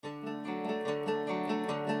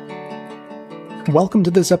Welcome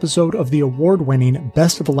to this episode of the award-winning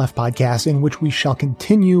Best of the Left podcast, in which we shall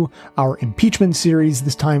continue our impeachment series,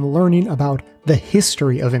 this time learning about the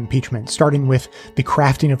history of impeachment, starting with the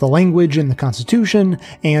crafting of the language in the Constitution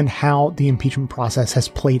and how the impeachment process has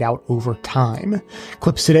played out over time.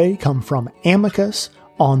 Clips today come from Amicus,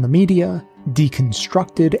 On the Media,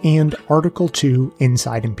 Deconstructed, and Article 2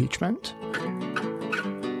 Inside Impeachment.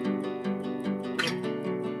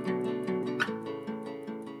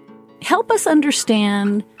 Help us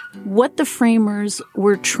understand what the framers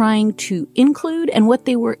were trying to include and what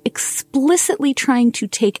they were explicitly trying to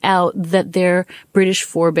take out that their British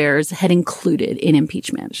forebears had included in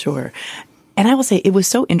impeachment. Sure. And I will say it was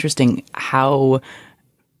so interesting how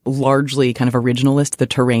largely kind of originalist the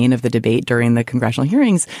terrain of the debate during the congressional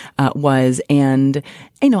hearings was. And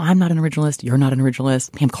I know I'm not an originalist. You're not an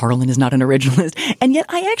originalist. Pam Karlan is not an originalist. And yet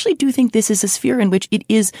I actually do think this is a sphere in which it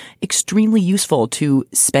is extremely useful to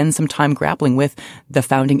spend some time grappling with the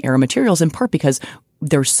founding era materials, in part because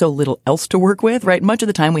there's so little else to work with, right? Much of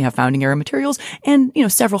the time we have founding era materials and,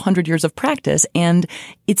 several hundred years of practice. And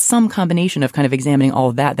it's some combination of kind of examining all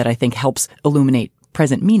of that that I think helps illuminate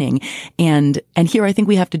present meaning. And here I think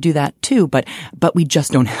we have to do that too, but we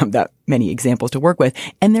just don't have that many examples to work with.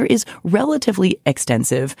 And there is relatively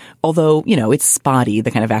extensive, although, it's spotty, the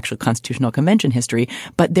kind of actual Constitutional Convention history,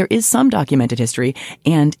 but there is some documented history.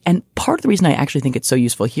 And part of the reason I actually think it's so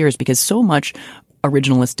useful here is because so much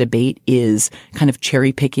originalist debate is kind of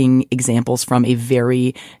cherry picking examples from a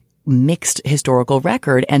very mixed historical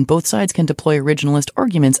record, and both sides can deploy originalist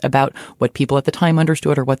arguments about what people at the time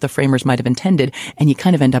understood or what the framers might have intended, and you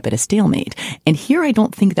kind of end up at a stalemate. And here I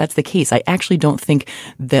don't think that's the case. I actually don't think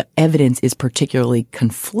the evidence is particularly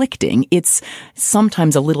conflicting. It's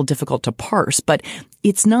sometimes a little difficult to parse, but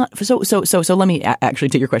it's not. So let me actually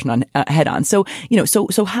take your question on head on. So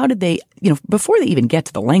how did they, before they even get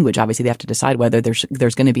to the language, obviously they have to decide whether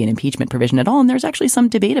there's going to be an impeachment provision at all. And there's actually some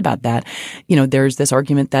debate about that. There's this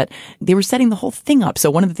argument that they were setting the whole thing up.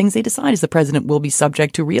 So one of the things they decide is the president will be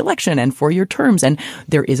subject to re-election and four-year terms. And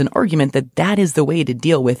there is an argument that is the way to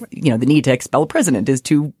deal with, the need to expel a president is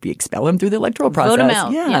to expel him through the electoral process. Vote him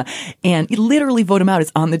out. Yeah. And literally vote him out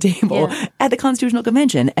is on the table at the Constitutional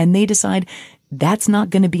Convention. And they decide that's not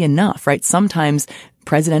going to be enough, right? Sometimes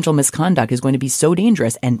presidential misconduct is going to be so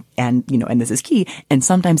dangerous and this is key. And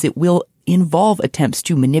sometimes it will involve attempts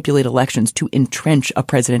to manipulate elections to entrench a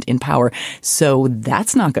president in power. So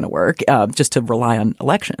that's not going to work, just to rely on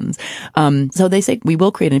elections. So they say we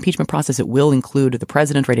will create an impeachment process. It will include the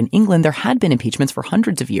president, right? In England, there had been impeachments for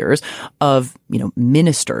hundreds of years of,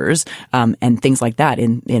 ministers, and things like that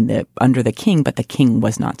under the king, but the king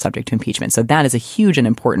was not subject to impeachment. So that is a huge and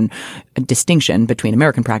important distinction between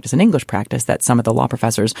American practice and English practice that some of the law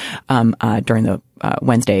professors, during the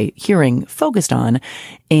Wednesday hearing focused on.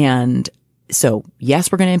 And so,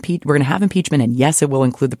 yes, we're going to have impeachment, and yes, it will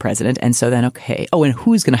include the president. And so then, okay. Oh, and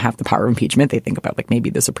who's going to have the power of impeachment? They think about maybe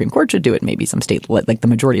the Supreme Court should do it. Maybe some state, the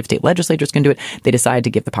majority of state legislatures can do it. They decide to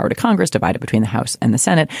give the power to Congress, divide it between the House and the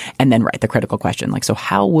Senate. And then, the critical question, so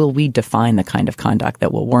how will we define the kind of conduct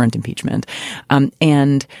that will warrant impeachment?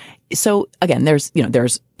 And so again, there's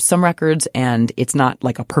some records, and it's not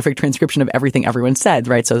like a perfect transcription of everything everyone said,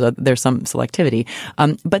 right? So there's some selectivity.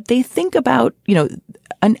 But they think about,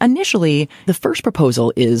 initially, the first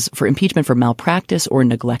proposal is for impeachment for malpractice or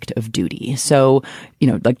neglect of duty. So,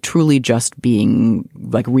 truly just being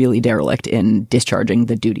really derelict in discharging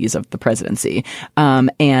the duties of the presidency.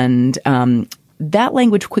 That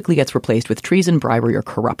language quickly gets replaced with treason, bribery, or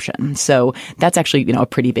corruption. So that's actually, a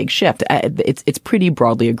pretty big shift. It's pretty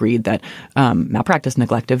broadly agreed that malpractice,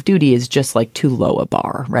 neglect of duty is just too low a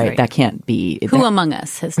bar, right? That can't be. Who among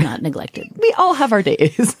us has not neglected? We all have our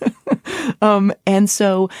days. And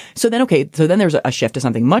so then there's a shift to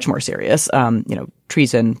something much more serious,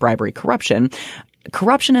 treason, bribery, corruption.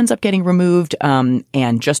 Corruption ends up getting removed,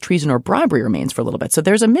 and just treason or bribery remains for a little bit. So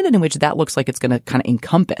there's a minute in which that looks like it's going to kind of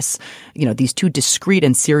encompass, these two discrete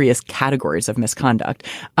and serious categories of misconduct.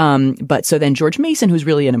 But so then George Mason, who's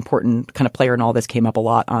really an important kind of player in all this, came up a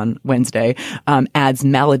lot on Wednesday, adds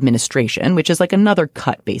maladministration, which is another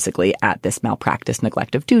cut basically at this malpractice,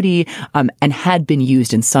 neglect of duty, and had been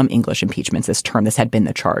used in some English impeachments. This had been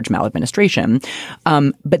the charge, maladministration.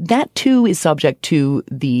 But that too is subject to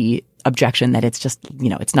the objection that it's just,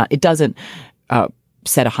 it doesn't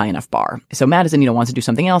set a high enough bar. So Madison, wants to do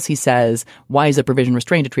something else. He says, why is the provision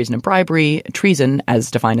restrained to treason and bribery? Treason, as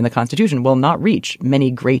defined in the Constitution, will not reach many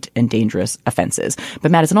great and dangerous offenses. But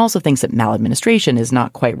Madison also thinks that maladministration is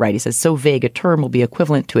not quite right. He says, so vague a term will be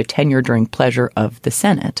equivalent to a tenure during pleasure of the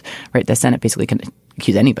Senate, right? The Senate basically can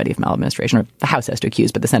accuse anybody of maladministration, or the House has to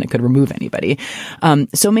accuse, but the Senate could remove anybody.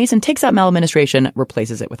 So Mason takes out maladministration,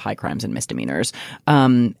 replaces it with high crimes and misdemeanors.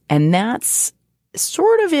 And that's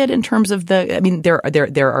sort of it in terms of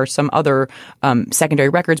there are some other secondary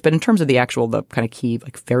records, but in terms of the kind of key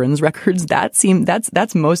like Farron's records,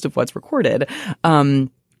 that's most of what's recorded.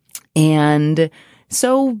 And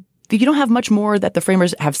so you don't have much more that the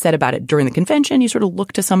framers have said about it during the convention. You sort of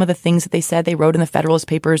look to some of the things that they said. They wrote in the Federalist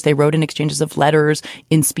Papers. They wrote in exchanges of letters,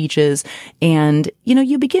 in speeches. And,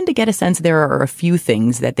 you begin to get a sense there are a few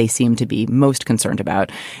things that they seem to be most concerned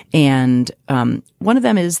about. And one of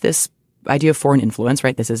them is this idea of foreign influence,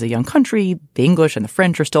 right? This is a young country. The English and the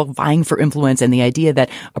French are still vying for influence. And the idea that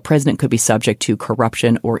a president could be subject to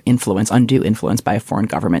corruption or influence, undue influence by a foreign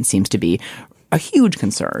government seems to be a huge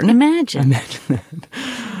concern. Imagine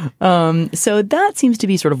that. So that seems to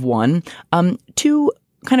be sort of one. Two,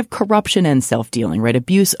 kind of corruption and self-dealing, right?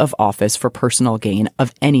 Abuse of office for personal gain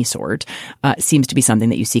of any sort seems to be something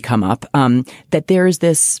that you see come up. That there's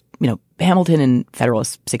this, Hamilton in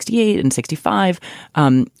Federalist 68 and 65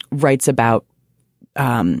 writes about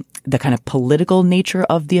the kind of political nature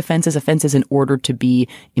of the offenses. Offenses, in order to be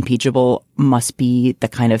impeachable, must be the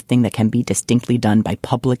kind of thing that can be distinctly done by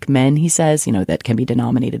public men, he says, that can be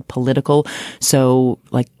denominated political. So,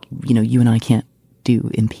 you and I can't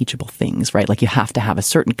do impeachable things, right? Like, you have to have a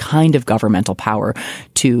certain kind of governmental power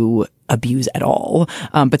to abuse at all.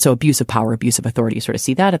 But so abuse of power, abuse of authority, you sort of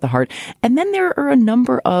see that at the heart. And then there are a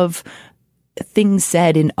number of things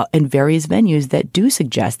said in various venues that do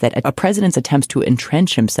suggest that a president's attempts to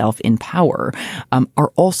entrench himself in power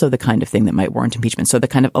are also the kind of thing that might warrant impeachment. So the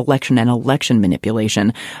kind of election and election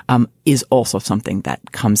manipulation is also something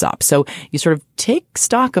that comes up. So you sort of take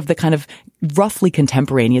stock of the kind of roughly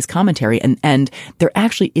contemporaneous commentary, and there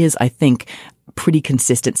actually is, I think, pretty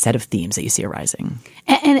consistent set of themes that you see arising.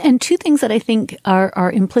 And two things that I think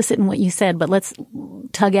are implicit in what you said, but let's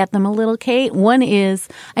tug at them a little, Kate. One is,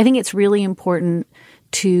 I think it's really important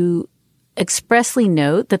to expressly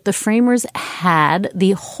note that the framers had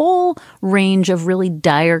the whole range of really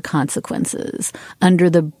dire consequences under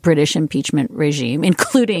the British impeachment regime,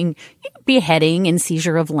 including beheading and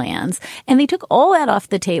seizure of lands. And they took all that off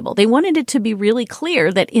the table. They wanted it to be really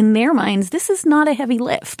clear that in their minds, this is not a heavy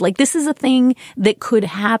lift. Like, this is a thing that could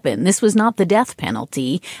happen. This was not the death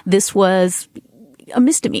penalty. This was a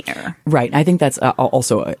misdemeanor. Right. I think that's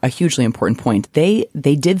also a hugely important point. They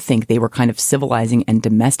did think they were kind of civilizing and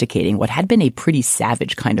domesticating what had been a pretty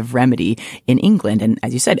savage kind of remedy in England. And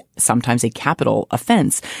as you said, sometimes a capital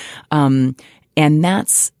offense. And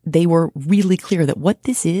they were really clear that what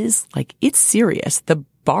this is, like, it's serious. The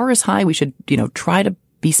bar is high. We should, try to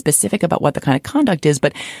be specific about what the kind of conduct is.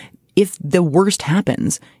 But if the worst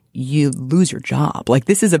happens, you lose your job. Like,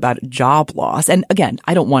 this is about job loss. And again,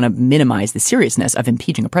 I don't want to minimize the seriousness of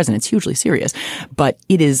impeaching a president. It's hugely serious. But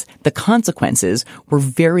the consequences were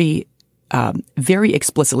very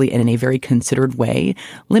explicitly and in a very considered way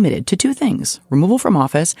limited to two things: removal from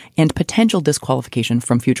office and potential disqualification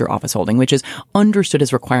from future office holding, which is understood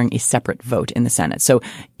as requiring a separate vote in the Senate. So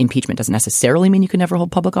impeachment doesn't necessarily mean you can never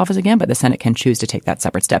hold public office again, but the Senate can choose to take that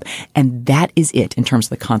separate step. And that is it in terms of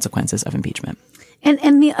the consequences of impeachment.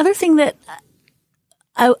 And the other thing that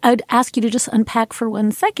I'd ask you to just unpack for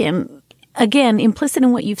 1 second, again, implicit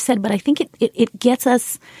in what you've said, but I think it gets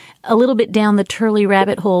us a little bit down the Turley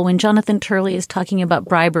rabbit hole when Jonathan Turley is talking about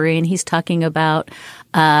bribery, and he's talking about,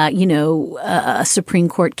 a Supreme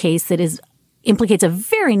Court case that implicates a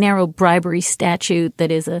very narrow bribery statute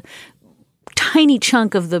that is a tiny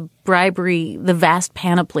chunk of the vast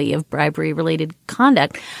panoply of bribery-related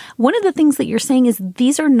conduct. One of the things that you're saying is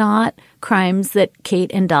these are not crimes that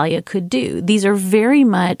Kate and Dahlia could do. These are very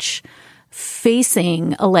much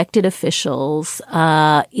facing elected officials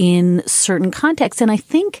in certain contexts. And I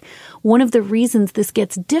think one of the reasons this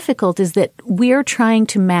gets difficult is that we're trying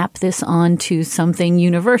to map this onto something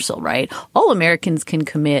universal, right? All Americans can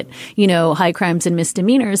commit, high crimes and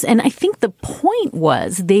misdemeanors. And I think the point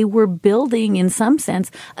was they were building, in some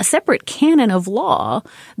sense, a separate canon of law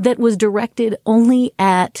that was directed only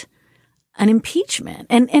at an impeachment.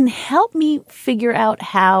 And help me figure out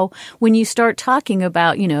how, when you start talking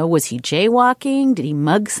about, was he jaywalking? Did he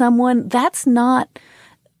mug someone? That's not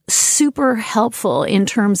super helpful in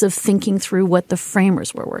terms of thinking through what the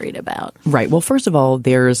framers were worried about. Right. Well, first of all,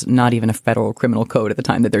 there's not even a federal criminal code at the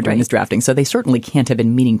time that they're doing this drafting. So they certainly can't have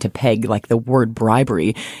been meaning to peg like the word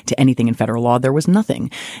bribery to anything in federal law. There was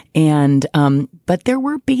nothing. And, but there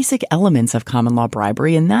were basic elements of common law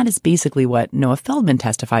bribery. And that is basically what Noah Feldman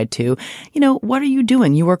testified to. You know, what are you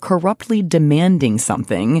doing? You are corruptly demanding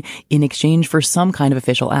something in exchange for some kind of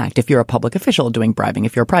official act. If you're a public official doing bribing,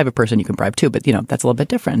 if you're a private person, you can bribe too. But, you know, that's a little bit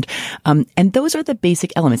different. And those are the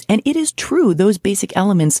basic elements. And it is true, those basic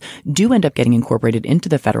elements do end up getting incorporated into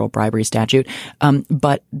the federal bribery statute.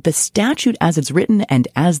 But the statute as it's written and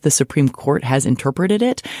as the Supreme Court has interpreted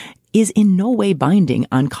it is in no way binding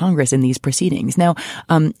on Congress in these proceedings. Now,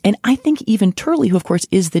 and I think even Turley, who of course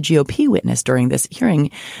is the GOP witness during this hearing,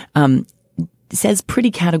 says pretty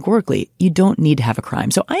categorically, you don't need to have a crime.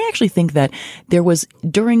 So I actually think that there was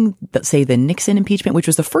during, say, the Nixon impeachment, which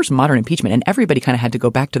was the first modern impeachment, and everybody kind of had to go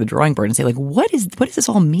back to the drawing board and say, like, what does this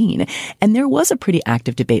all mean? And there was a pretty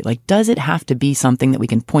active debate. Like, does it have to be something that we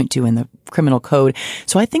can point to in the criminal code?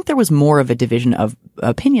 So I think there was more of a division of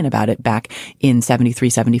opinion about it back in 73,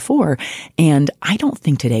 74. And I don't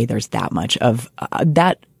think today there's that much of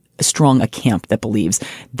that strong a camp that believes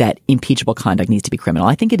that impeachable conduct needs to be criminal.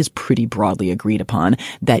 I think it is pretty broadly agreed upon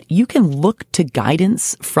that you can look to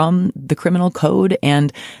guidance from the criminal code,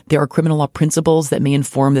 and there are criminal law principles that may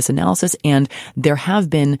inform this analysis. And there have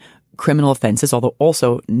been criminal offenses, although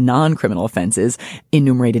also non-criminal offenses,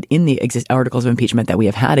 enumerated in the articles of impeachment that we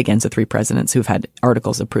have had against the three presidents who've had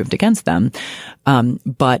articles approved against them.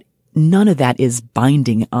 But none of that is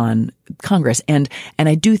binding on Congress. And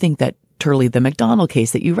I do think that Turley, the McDonald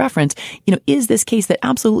case that you referenced, you know, is this case that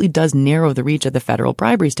absolutely does narrow the reach of the federal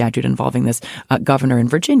bribery statute involving this governor in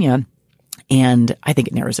Virginia. And I think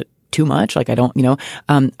it narrows it too much. Like, I don't, you know,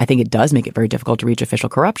 I think it does make it very difficult to reach official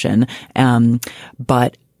corruption.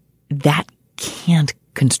 But that can't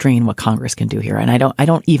constrain what Congress can do here. And I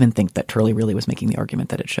don't even think that Turley really was making the argument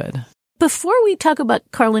that it should. Before we talk about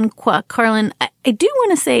Karlyn Kwok, Karlyn, I do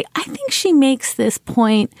want to say, I think she makes this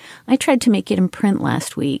point. I tried to make it in print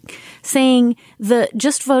last week, saying the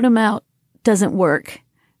just vote him out doesn't work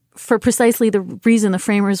for precisely the reason the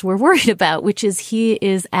framers were worried about, which is he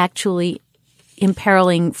is actually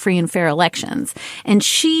imperiling free and fair elections. And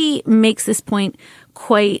she makes this point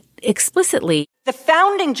quite explicitly. The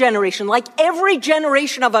founding generation, like every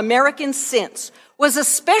generation of Americans since, was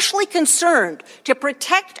especially concerned to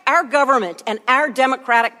protect our government and our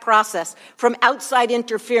democratic process from outside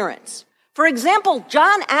interference. For example,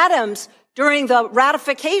 John Adams, during the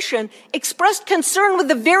ratification, expressed concern with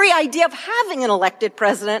the very idea of having an elected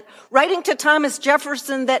president, writing to Thomas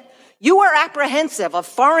Jefferson that you are apprehensive of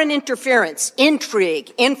foreign interference,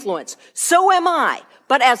 intrigue, influence. So am I.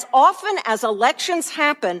 But as often as elections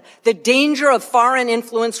happen, the danger of foreign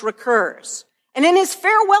influence recurs. And in his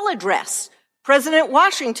farewell address, President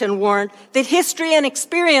Washington warned that history and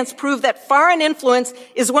experience prove that foreign influence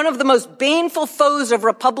is one of the most baneful foes of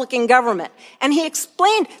Republican government. And he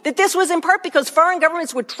explained that this was in part because foreign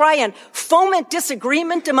governments would try and foment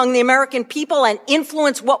disagreement among the American people and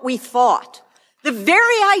influence what we thought. The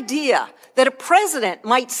very idea that a president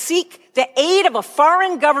might seek the aid of a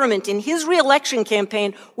foreign government in his reelection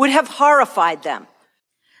campaign would have horrified them.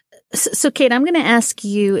 So Kate, I'm going to ask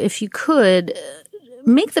you if you could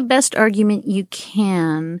make the best argument you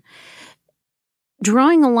can,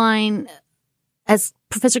 drawing a line, as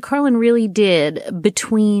Professor Karlyn really did,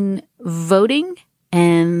 between voting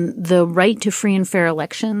and the right to free and fair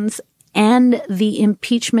elections and the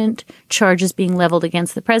impeachment charges being leveled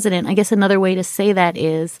against the president. I guess another way to say that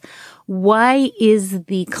is, why is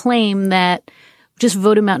the claim that just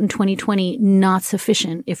vote him out in 2020 not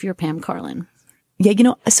sufficient if you're Pam Karlyn? Yeah, you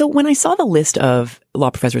know, so when I saw the list of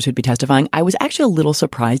law professors who'd be testifying, I was actually a little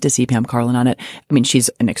surprised to see Pam Karlyn on it. I mean, she's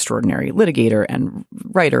an extraordinary litigator and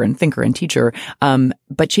writer and thinker and teacher,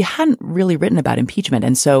 but she hadn't really written about impeachment.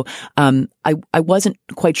 And so I wasn't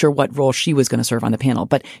quite sure what role she was going to serve on the panel,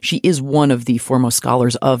 but she is one of the foremost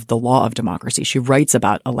scholars of the law of democracy. She writes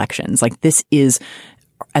about elections. Like, this is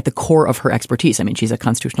at the core of her expertise. I mean, she's a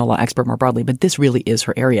constitutional law expert more broadly, but this really is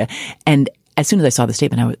her area. And as soon as I saw the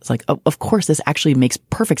statement, I was like, oh, of course, this actually makes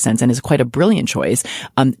perfect sense and is quite a brilliant choice,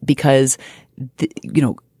 because,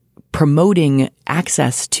 promoting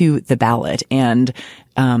access to the ballot and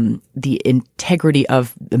the integrity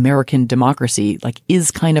of American democracy, like,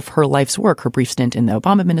 is kind of her life's work. Her brief stint in the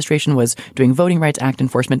Obama administration was doing Voting Rights Act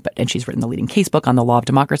enforcement, and she's written the leading casebook on the law of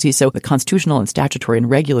democracy. So the constitutional and statutory and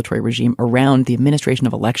regulatory regime around the administration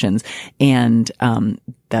of elections and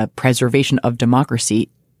the preservation of democracy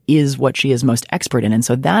is what she is most expert in. And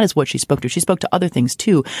so that is what she spoke to. She spoke to other things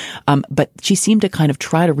too. But she seemed to kind of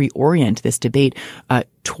try to reorient this debate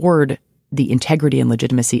toward the integrity and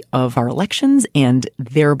legitimacy of our elections and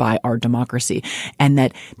thereby our democracy. And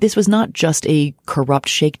that this was not just a corrupt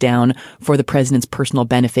shakedown for the president's personal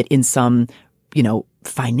benefit in some,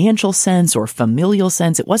 financial sense or familial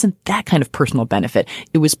sense. It wasn't that kind of personal benefit.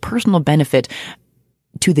 It was personal benefit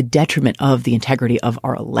to the detriment of the integrity of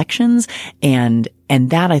our elections. And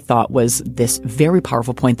that I thought was this very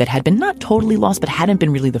powerful point that had been not totally lost, but hadn't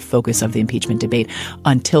been really the focus of the impeachment debate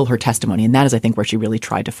until her testimony. And that is, I think, where she really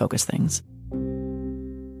tried to focus things.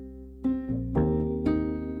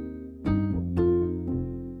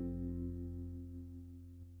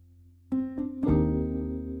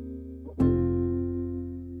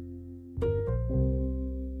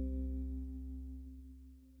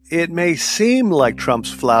 It may seem like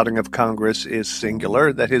Trump's flouting of Congress is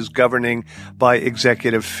singular, that his governing by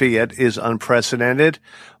executive fiat is unprecedented,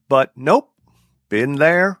 but nope, been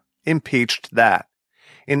there, impeached that.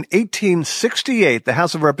 In 1868, the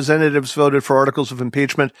House of Representatives voted for articles of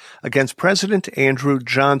impeachment against President Andrew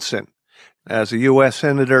Johnson. As a U.S.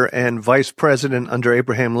 Senator and Vice President under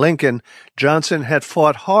Abraham Lincoln, Johnson had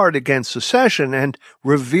fought hard against secession and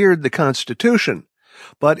revered the Constitution.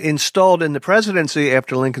 But installed in the presidency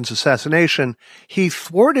after Lincoln's assassination, he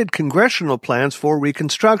thwarted congressional plans for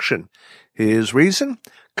Reconstruction. His reason?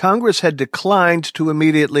 Congress had declined to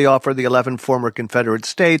immediately offer the 11 former Confederate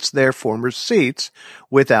states their former seats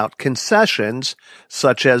without concessions,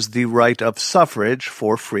 such as the right of suffrage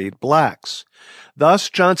for freed blacks. Thus,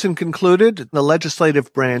 Johnson concluded the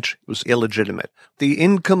legislative branch was illegitimate. The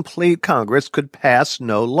incomplete Congress could pass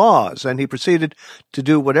no laws, and he proceeded to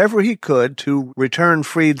do whatever he could to return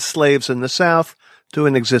freed slaves in the South to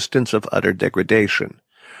an existence of utter degradation.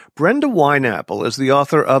 Brenda Wineapple is the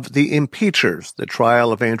author of The Impeachers, The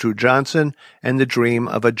Trial of Andrew Johnson and the Dream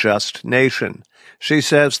of a Just Nation. She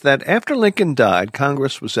says that after Lincoln died,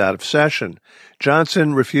 Congress was out of session.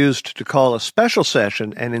 Johnson refused to call a special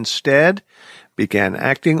session and instead began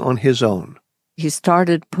acting on his own. He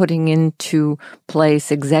started putting into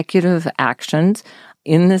place executive actions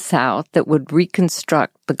in the South that would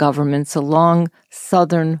reconstruct the governments along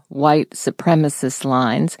Southern white supremacist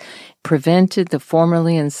lines, prevented the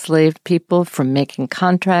formerly enslaved people from making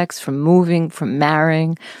contracts, from moving, from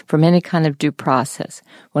marrying, from any kind of due process.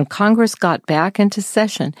 When Congress got back into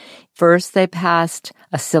session, first they passed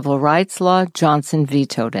a civil rights law. Johnson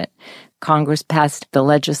vetoed it. Congress passed the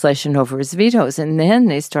legislation over his vetoes, and then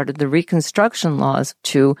they started the Reconstruction laws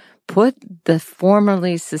to put the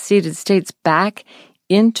formerly seceded states back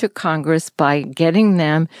into Congress by getting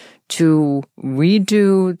them to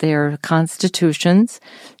redo their constitutions,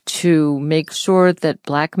 to make sure that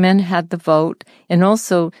black men had the vote, and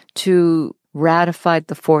also to ratify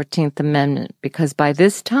the 14th Amendment, because by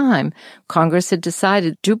this time, Congress had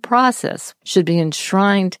decided due process should be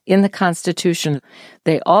enshrined in the Constitution.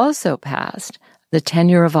 They also passed the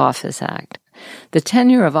Tenure of Office Act. The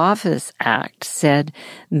Tenure of Office Act said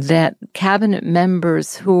that cabinet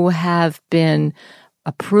members who have been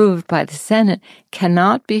approved by the Senate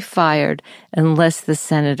cannot be fired unless the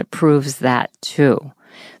Senate approves that too.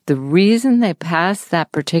 The reason they passed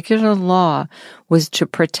that particular law was to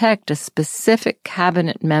protect a specific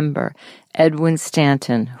cabinet member, Edwin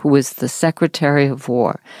Stanton, who was the Secretary of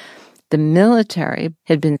War. The military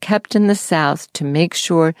had been kept in the South to make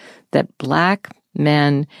sure that black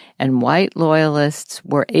men and white loyalists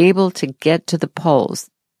were able to get to the polls.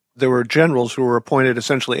 There were generals who were appointed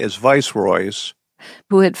essentially as viceroys,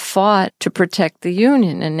 who had fought to protect the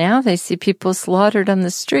Union, and now they see people slaughtered on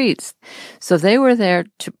the streets. So they were there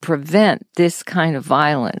to prevent this kind of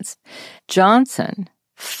violence. Johnson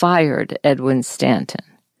fired Edwin Stanton.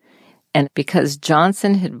 And because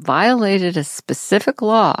Johnson had violated a specific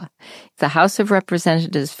law, the House of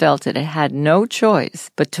Representatives felt that it had no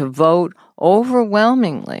choice but to vote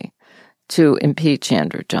overwhelmingly to impeach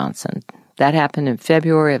Andrew Johnson. That happened in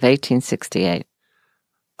February of 1868.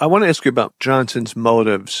 I want to ask you about Johnson's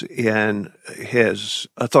motives in his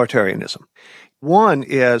authoritarianism. One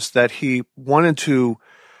is that he wanted to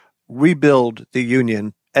rebuild the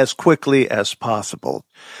Union as quickly as possible.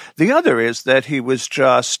 The other is that he was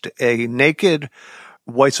just a naked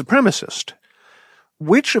white supremacist.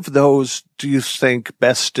 Which of those do you think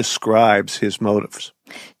best describes his motives?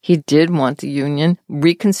 He did want the Union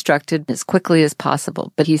reconstructed as quickly as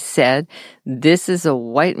possible, but he said, this is a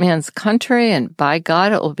white man's country, and by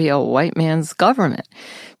God, it will be a white man's government.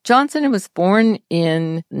 Johnson was born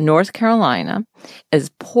in North Carolina, as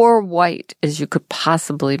poor white as you could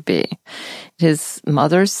possibly be. His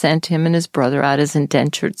mother sent him and his brother out as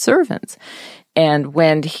indentured servants. And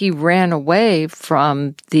when he ran away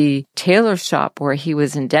from the tailor shop where he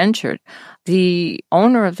was indentured, the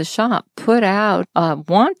owner of the shop put out a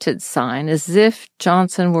wanted sign as if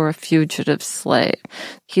Johnson were a fugitive slave.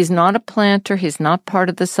 He's not a planter. He's not part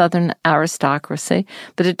of the Southern aristocracy,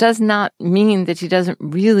 but it does not mean that he doesn't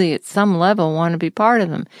really at some level want to be part of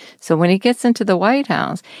them. So when he gets into the White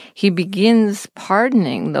House, he begins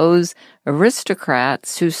pardoning those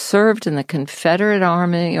aristocrats who served in the Confederate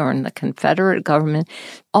Army or in the Confederate government,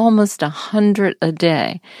 almost 100 a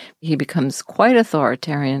day. He becomes quite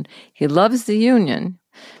authoritarian. He loves the Union,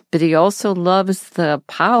 but he also loves the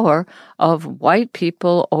power of white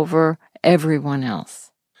people over everyone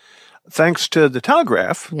else. Thanks to the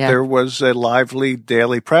Telegraph, there was a lively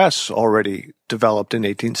daily press already developed in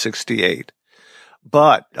 1868.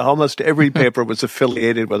 But almost every paper was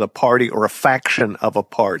affiliated with a party or a faction of a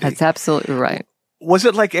party. That's absolutely right. Was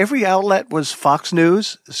it like every outlet was Fox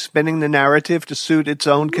News, spinning the narrative to suit its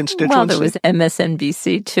own constituency? Well, there was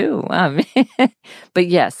MSNBC too. But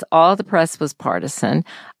yes, all the press was partisan.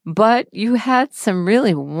 But you had some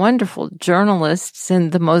really wonderful journalists,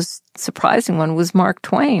 and the most surprising one was Mark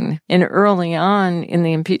Twain. And early on in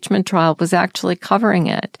the impeachment trial was actually covering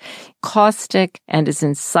it. Caustic and as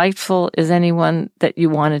insightful as anyone that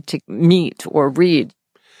you wanted to meet or read.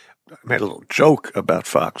 I made a little joke about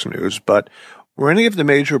Fox News, but were any of the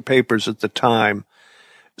major papers at the time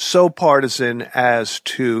so partisan as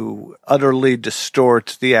to utterly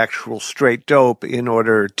distort the actual straight dope in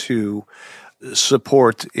order to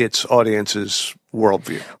support its audience's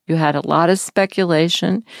worldview? You had a lot of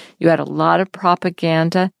speculation. You had a lot of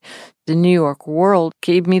propaganda. The New York World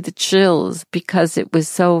gave me the chills because it was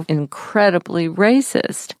so incredibly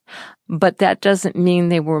racist. But that doesn't mean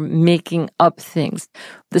they were making up things.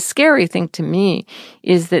 The scary thing to me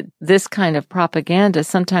is that this kind of propaganda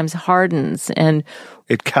sometimes hardens and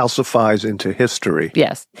it calcifies into history.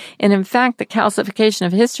 Yes. And in fact, the calcification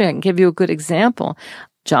of history, I can give you a good example.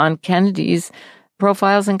 John Kennedy's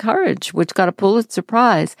Profiles in Courage, which got a Pulitzer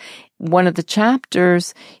Prize. One of the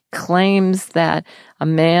chapters claims that a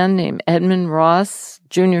man named Edmund Ross,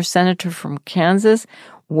 junior senator from Kansas,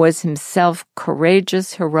 was himself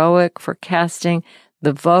courageous, heroic for casting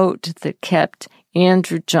the vote that kept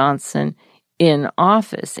Andrew Johnson in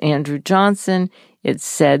office. Andrew Johnson, it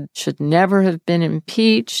said, should never have been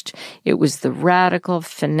impeached. It was the radical,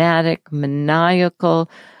 fanatic, maniacal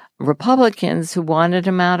Republicans who wanted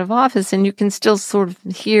him out of office. And you can still sort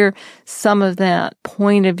of hear some of that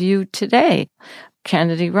point of view today.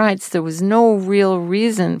 Kennedy writes, there was no real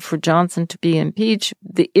reason for Johnson to be impeached.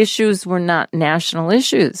 The issues were not national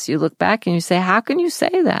issues. You look back and you say, how can you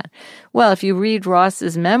say that? Well, if you read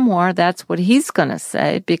Ross's memoir, that's what he's going to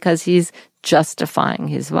say because he's justifying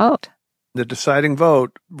his vote. The deciding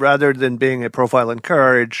vote, rather than being a profile in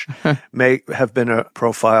courage, may have been a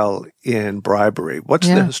profile in bribery. What's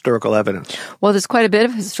the historical evidence? Well, there's quite a bit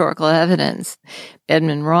of historical evidence.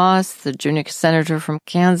 Edmund Ross, the junior senator from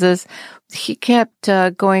Kansas, he kept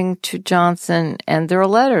going to Johnson, and there are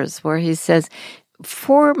letters where he says,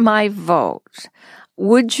 for my vote,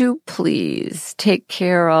 would you please take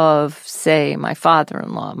care of, say, my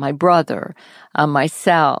father-in-law, my brother,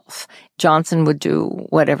 myself? Johnson would do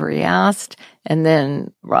whatever he asked, and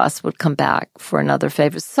then Ross would come back for another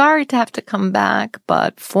favor. Sorry to have to come back,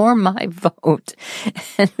 but for my vote.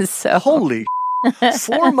 And so, holy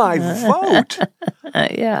for my vote.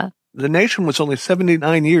 Yeah. The nation was only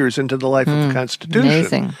 79 years into the life of the Constitution.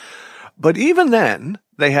 Amazing. But even then,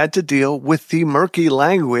 they had to deal with the murky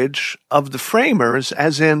language of the framers,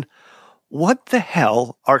 as in, what the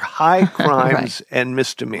hell are high crimes and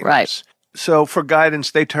misdemeanors? Right. So for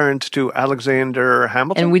guidance, they turned to Alexander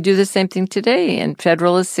Hamilton. And we do the same thing today. In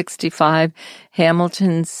Federalist 65,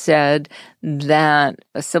 Hamilton said that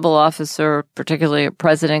a civil officer, particularly a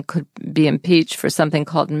president, could be impeached for something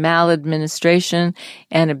called maladministration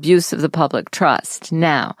and abuse of the public trust.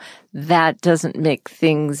 Now, that doesn't make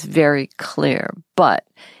things very clear, but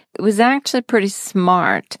it was actually pretty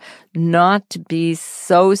smart not to be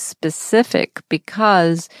so specific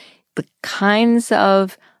because the kinds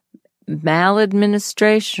of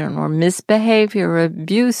maladministration or misbehavior or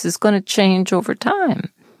abuse is going to change over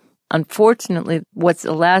time. Unfortunately, what's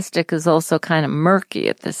elastic is also kind of murky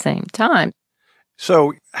at the same time.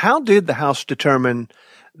 So how did the House determine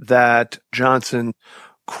that Johnson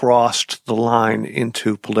crossed the line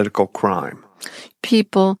into political crime?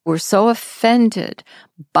 People were so offended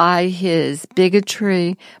by his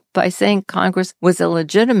bigotry, by saying Congress was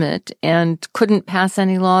illegitimate and couldn't pass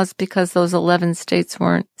any laws because those 11 states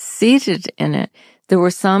weren't seated in it, There were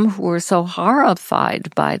some who were so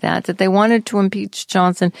horrified by that they wanted to impeach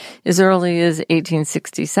Johnson as early as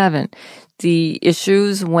 1867. The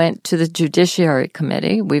issues went to the Judiciary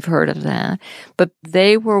Committee. We've heard of that. But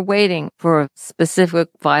they were waiting for a specific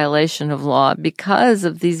violation of law because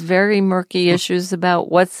of these very murky issues about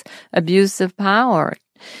what's abuse of power.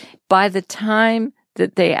 By the time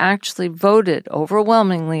that they actually voted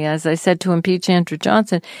overwhelmingly, as I said, to impeach Andrew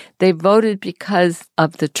Johnson, they voted because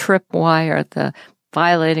of the tripwire, the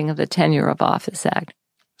violating of the Tenure of Office Act.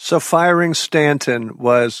 So firing Stanton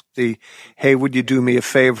was the, hey, would you do me a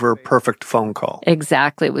favor, perfect phone call.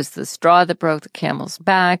 Exactly. It was the straw that broke the camel's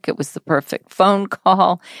back. It was the perfect phone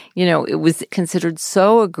call. It was considered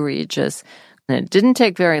so egregious. And it didn't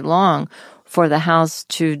take very long for the House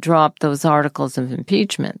to drop those articles of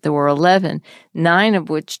impeachment. There were 11, 9 of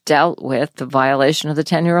which dealt with the violation of the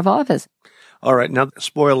tenure of office. All right. Now,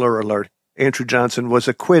 spoiler alert. Andrew Johnson was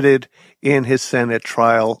acquitted in his Senate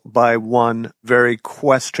trial by one very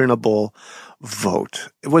questionable vote.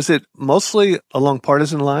 Was it mostly along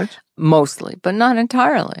partisan lines? Mostly, but not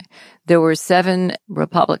entirely. There were 7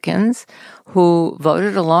 Republicans who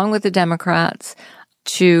voted along with the Democrats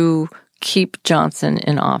to keep Johnson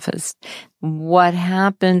in office. What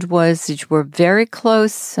happened was you were very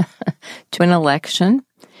close to an election.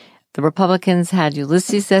 The Republicans had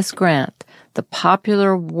Ulysses S. Grant, the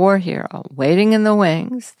popular war hero, waiting in the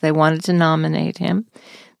wings. They wanted to nominate him,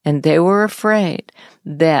 and they were afraid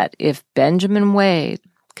that if Benjamin Wade,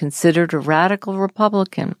 considered a radical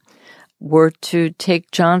Republican, were to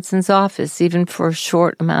take Johnson's office, even for a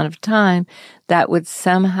short amount of time, that would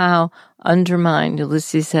somehow undermine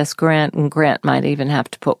Ulysses S. Grant, and Grant might even have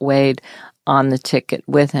to put Wade on the ticket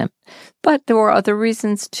with him. But there were other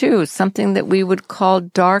reasons, too. Something that we would call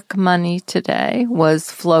dark money today was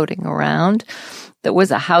floating around. There was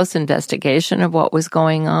a House investigation of what was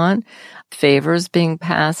going on, favors being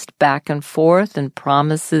passed back and forth, and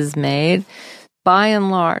promises made. By and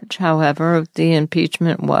large, however, the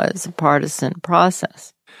impeachment was a partisan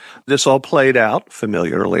process. This all played out,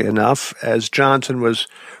 familiarly enough, as Johnson was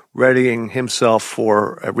readying himself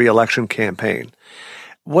for a re-election campaign.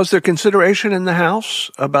 Was there consideration in the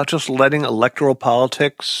House about just letting electoral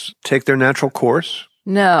politics take their natural course?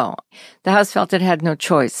 No. The House felt it had no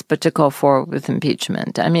choice but to go forward with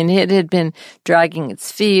impeachment. I mean, it had been dragging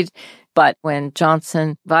its feet, but when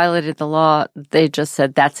Johnson violated the law, they just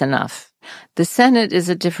said, that's enough. The Senate is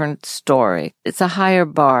a different story. It's a higher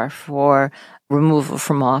bar for removal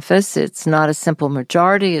from office. It's not a simple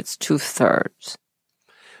majority. It's 2/3.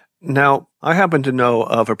 Now, I happen to know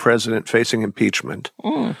of a president facing impeachment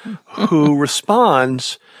who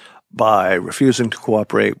responds by refusing to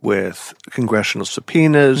cooperate with congressional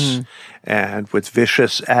subpoenas and with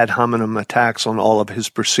vicious ad hominem attacks on all of his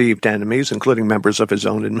perceived enemies, including members of his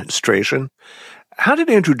own administration. How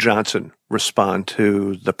did Andrew Johnson respond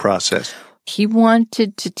to the process? He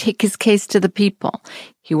wanted to take his case to the people.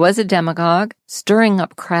 He was a demagogue, stirring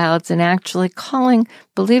up crowds and actually calling,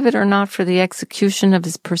 believe it or not, for the execution of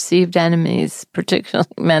his perceived enemies, particularly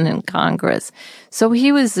men in Congress. So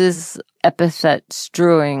he was as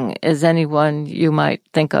epithet-strewing as anyone you might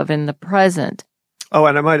think of in the present. Oh,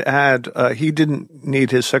 and I might add, he didn't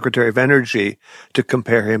need his Secretary of Energy to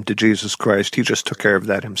compare him to Jesus Christ. He just took care of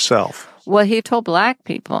that himself. Well, he told black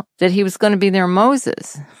people that he was going to be their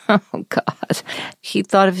Moses. Oh, God. He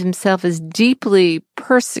thought of himself as deeply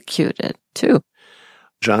persecuted, too.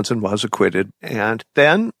 Johnson was acquitted, and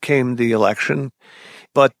then came the election.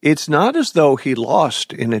 But it's not as though he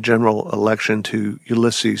lost in a general election to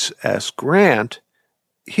Ulysses S. Grant.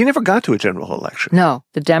 He never got to a general election. No,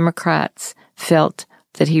 the Democrats felt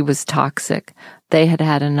that he was toxic. They had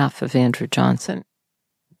had enough of Andrew Johnson.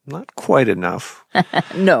 Not quite enough.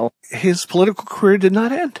 No. His political career did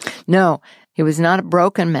not end. No, he was not a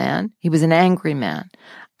broken man. He was an angry man.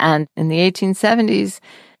 And in the 1870s,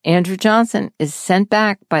 Andrew Johnson is sent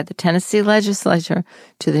back by the Tennessee legislature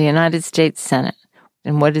to the United States Senate.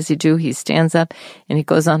 And what does he do? He stands up and he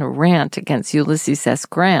goes on a rant against Ulysses S.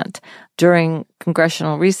 Grant. During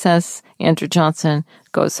congressional recess, Andrew Johnson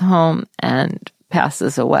goes home and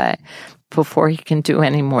passes away before he can do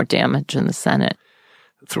any more damage in the Senate.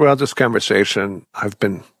 Throughout this conversation, I've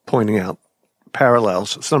been pointing out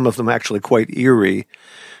parallels, some of them actually quite eerie,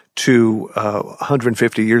 to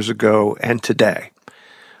 150 years ago and today.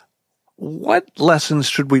 What lessons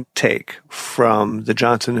should we take from the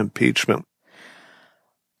Johnson impeachment?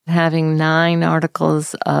 Having 9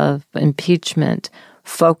 articles of impeachment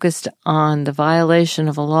focused on the violation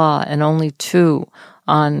of a law and only 2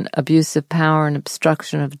 on abuse of power and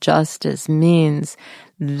obstruction of justice means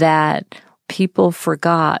that people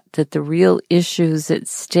forgot that the real issues at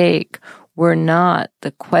stake were not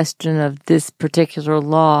the question of this particular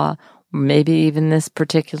law, maybe even this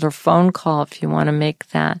particular phone call, if you want to make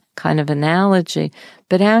that kind of analogy,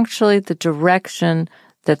 but actually the direction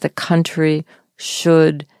that the country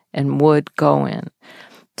should and would go in.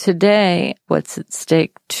 Today, what's at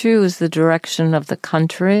stake, too, is the direction of the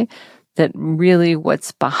country, that really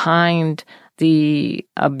what's behind the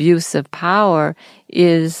abuse of power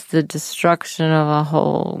is the destruction of a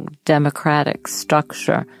whole democratic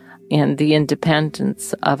structure and the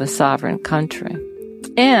independence of a sovereign country.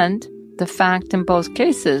 And the fact in both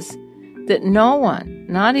cases that no one,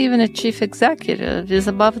 not even a chief executive, is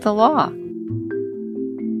above the law.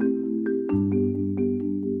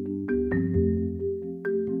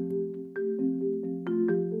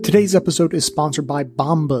 Today's episode is sponsored by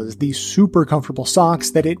Bombas, the super comfortable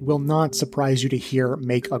socks that it will not surprise you to hear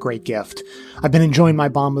make a great gift. I've been enjoying my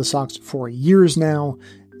Bombas socks for years now.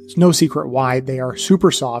 It's no secret why. They are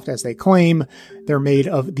super soft, as they claim. They're made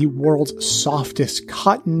of the world's softest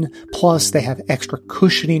cotton, plus they have extra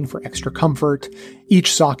cushioning for extra comfort.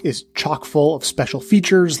 Each sock is chock full of special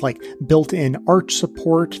features like built-in arch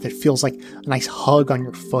support that feels like a nice hug on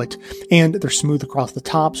your foot, and they're smooth across the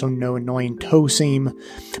top, so no annoying toe seam.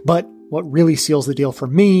 But what really seals the deal for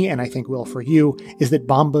me, and I think will for you, is that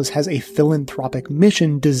Bombas has a philanthropic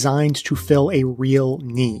mission designed to fill a real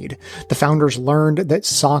need. The founders learned that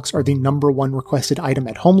socks are the #1 requested item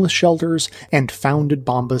at homeless shelters and founded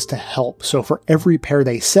Bombas to help. So for every pair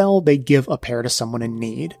they sell, they give a pair to someone in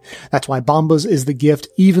need. That's why Bombas is the gift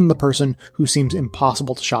even the person who seems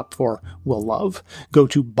impossible to shop for will love. Go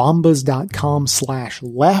to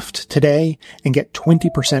bombas.com/left today and get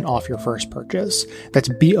 20% off your first purchase. That's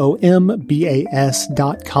bombas.com/left,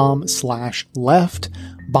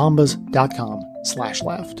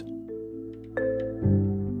 bombas.com/left.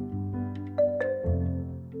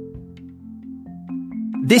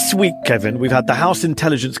 This week, Kevin, we've had the House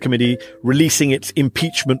Intelligence Committee releasing its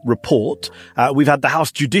impeachment report. We've had the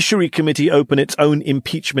House Judiciary Committee open its own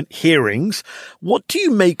impeachment hearings. What do you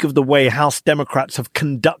make of the way House Democrats have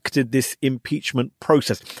conducted this impeachment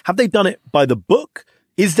process? Have they done it by the book?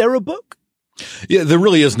 Is there a book? Yeah, there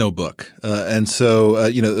really is no book. And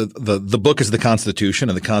so, the book is the Constitution,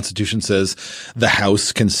 and the Constitution says the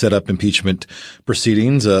House can set up impeachment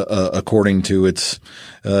proceedings, according to its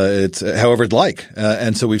however it'd like.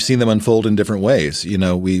 And so we've seen them unfold in different ways.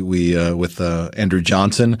 With Andrew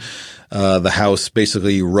Johnson, the House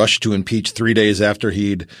basically rushed to impeach 3 days after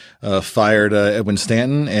he'd fired Edwin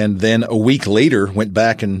Stanton, and then a week later went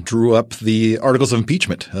back and drew up the articles of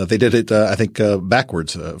impeachment. They did it, I think,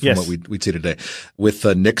 backwards from what we'd see today. With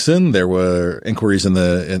Nixon, there were inquiries in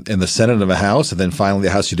the Senate and the House, and then finally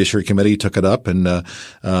the House Judiciary Committee took it up and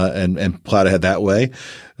plowed ahead that way.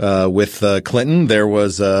 With Clinton, there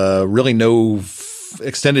was really no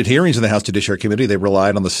extended hearings in the House Judiciary Committee. They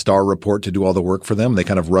relied on the Starr report to do all the work for them. They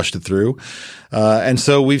kind of rushed it through. And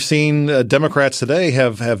so we've seen Democrats today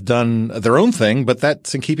have done their own thing, but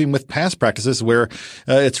that's in keeping with past practices where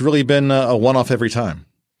it's really been a one-off every time.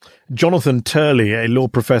 Jonathan Turley, a law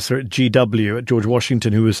professor at GW at George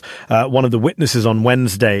Washington, who was one of the witnesses on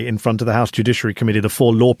Wednesday in front of the House Judiciary Committee, the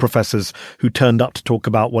 4 law professors who turned up to talk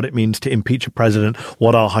about what it means to impeach a president,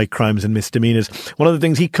 what are high crimes and misdemeanors. One of the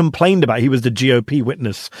things he complained about, he was the GOP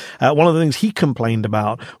witness, one of the things he complained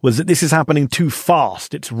about was that this is happening too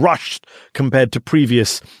fast. It's rushed compared to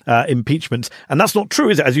previous impeachments. And that's not true,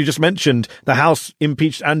 is it? As you just mentioned, the House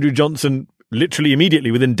impeached Andrew Johnson literally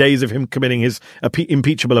immediately within days of him committing his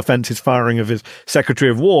impeachable offense, his firing of his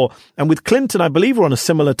Secretary of War. And with Clinton, I believe we're on a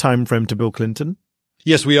similar time frame to Bill Clinton.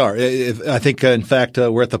 Yes, we are. I think, in fact,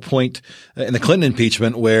 we're at the point in the Clinton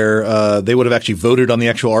impeachment where they would have actually voted on the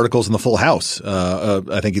actual articles in the full House,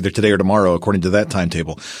 I think either today or tomorrow, according to that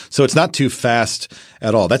timetable. So it's not too fast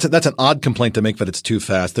at all. That's an odd complaint to make, that it's too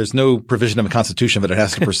fast. There's no provision in the Constitution that it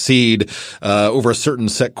has to proceed over a certain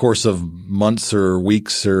set course of months or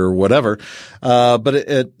weeks or whatever. But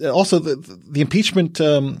it also the impeachment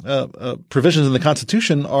provisions in the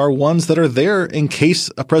Constitution are ones that are there in case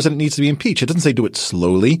a president needs to be impeached. It doesn't say do it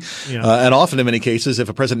slowly. Yeah. And often in many cases, if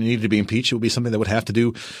a president needed to be impeached, it would be something that would have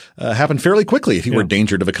to happen fairly quickly if he were a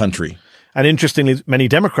danger to the country. And interestingly, many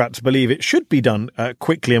Democrats believe it should be done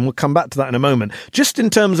quickly, and we'll come back to that in a moment. Just in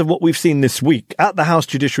terms of what we've seen this week, at the House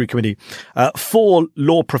Judiciary Committee, 4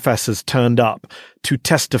 law professors turned up to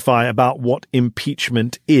testify about what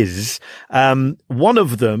impeachment is. One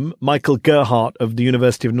of them, Michael Gerhardt of the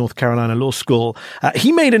University of North Carolina Law School,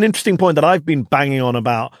 he made an interesting point that I've been banging on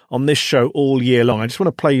about on this show all year long. I just want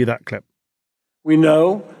to play you that clip. We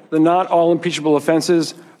know that not all impeachable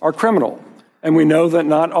offenses are criminal. And we know that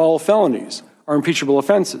not all felonies are impeachable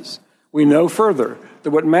offenses. We know further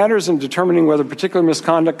that what matters in determining whether particular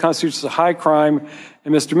misconduct constitutes a high crime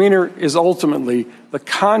and misdemeanor is ultimately the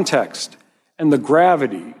context and the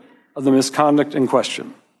gravity of the misconduct in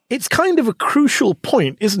question. It's kind of a crucial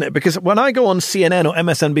point, isn't it? Because when I go on CNN or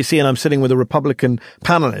MSNBC and I'm sitting with a Republican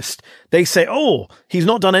panelist, they say, oh, he's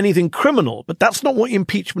not done anything criminal. But that's not what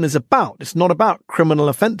impeachment is about. It's not about criminal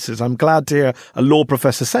offenses. I'm glad to hear a law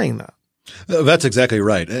professor saying that. That's exactly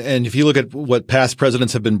right. And if you look at what past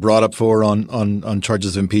presidents have been brought up for on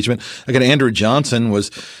charges of impeachment, again, Andrew Johnson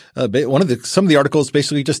was some of the articles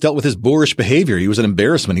basically just dealt with his boorish behavior. He was an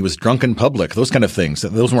embarrassment. He was drunk in public, those kind of things.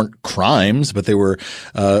 Those weren't crimes, but they were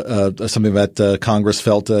something that Congress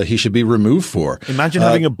felt he should be removed for. Imagine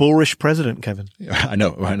having a boorish president, Kevin. I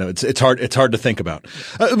know. It's hard to think about.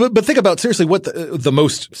 But think about seriously what the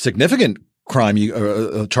most significant crime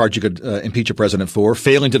charge you could impeach a president for,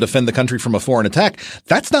 failing to defend the country from a foreign attack.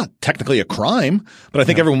 That's not technically a crime, but I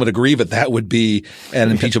think everyone would agree that would be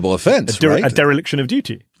an impeachable offense, right? A dereliction of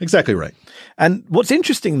duty. Exactly right. And what's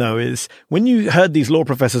interesting, though, is when you heard these law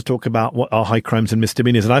professors talk about what are high crimes and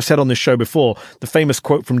misdemeanors, and I've said on this show before, the famous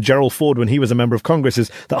quote from Gerald Ford when he was a member of Congress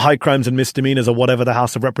is that high crimes and misdemeanors are whatever the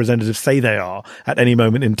House of Representatives say they are at any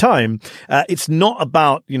moment in time. It's not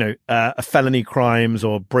about, felony crimes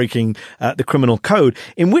or breaking the criminal code,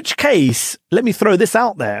 in which case, let me throw this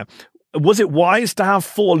out there. Was it wise to have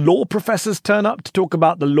 4 law professors turn up to talk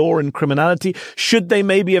about the law and criminality? Should they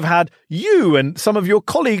maybe have had you and some of your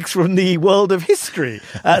colleagues from the world of history,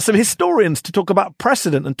 some historians to talk about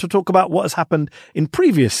precedent and to talk about what has happened in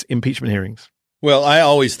previous impeachment hearings? Well, I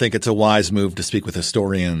always think it's a wise move to speak with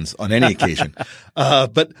historians on any occasion.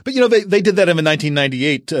 But they did that in the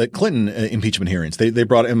 1998 Clinton impeachment hearings. They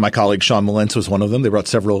brought in, my colleague Sean Mullentz was one of them. They brought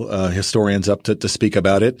several historians up to speak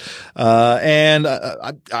about it.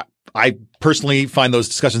 I personally find those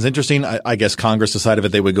discussions interesting. I guess Congress decided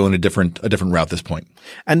that they would go in a different route at this point.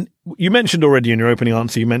 And you mentioned already in your opening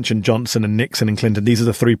answer, you mentioned Johnson and Nixon and Clinton. These are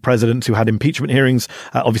the 3 presidents who had impeachment hearings.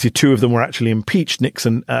 Obviously, 2 of them were actually impeached.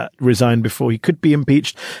 Nixon resigned before he could be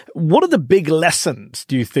impeached. What are the big lessons,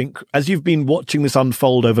 do you think, as you've been watching this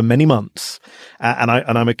unfold over many months? And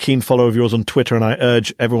I'm a keen follower of yours on Twitter, and I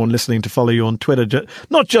urge everyone listening to follow you on Twitter,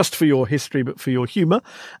 not just for your history, but for your humor.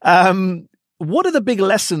 What are the big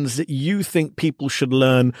lessons that you think people should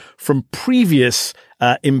learn from previous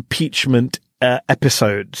impeachment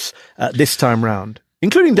episodes this time round,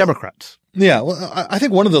 including Democrats? Yeah, well, I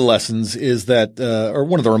think one of the lessons is that, or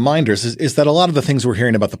one of the reminders is that a lot of the things we're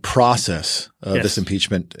hearing about the process of this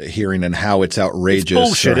impeachment hearing and how it's outrageous. It's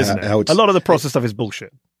bullshit, isn't it? A lot of the process stuff is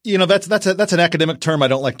bullshit. That's an academic term I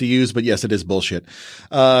don't like to use, but yes, it is bullshit.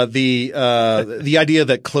 The idea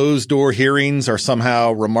that closed door hearings are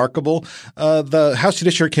somehow remarkable. The House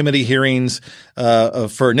Judiciary Committee hearings,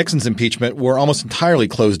 for Nixon's impeachment were almost entirely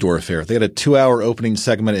closed door affair. They had a 2-hour opening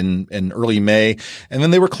segment in early May, and then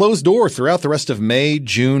they were closed door throughout the rest of May,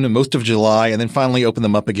 June, and most of July, and then finally opened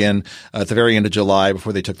them up again at the very end of July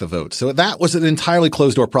before they took the vote. So that was an entirely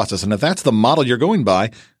closed door process. And if that's the model you're going by,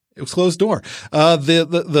 it was closed door.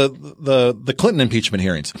 The Clinton impeachment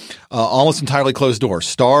hearings, almost entirely closed door.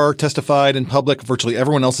 Starr testified in public. Virtually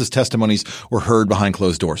everyone else's testimonies were heard behind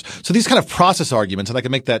closed doors. So these kind of process arguments, and I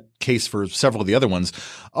can make that case for several of the other ones,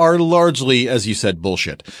 are largely, as you said,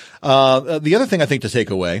 bullshit. The other thing I think to take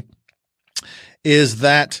away is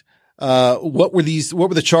that what were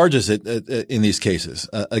the charges in these cases?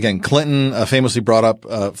 Again, Clinton famously brought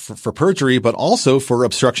up for perjury, but also for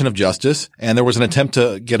obstruction of justice, and there was an attempt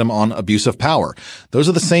to get him on abuse of power. Those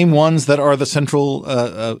are the same ones that are the central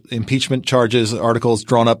impeachment charges articles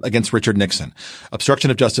drawn up against Richard Nixon. Obstruction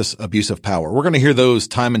of justice, abuse of power. We're going to hear those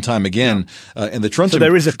time and time again in the Trump. So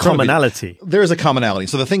there is a commonality. There is a commonality.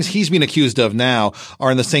 So the things he's being accused of now are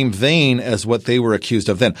in the same vein as what they were accused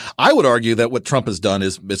of then. I would argue that what Trump has done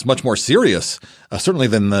is much more serious, certainly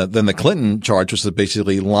than the Clinton charge, which is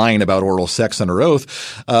basically lying about oral sex under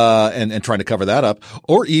oath, and trying to cover that up,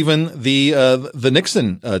 or even the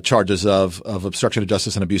Nixon charges of obstruction of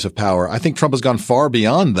justice and abuse of power. I think Trump has gone far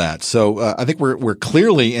beyond that. So I think we're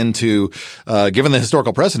clearly into, given the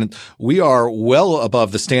historical precedent, we are well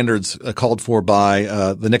above the standards called for by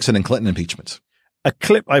the Nixon and Clinton impeachments. A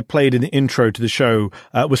clip I played in the intro to the show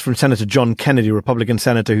was from Senator John Kennedy, a Republican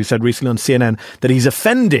senator, who said recently on CNN that he's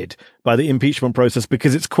offended by the impeachment process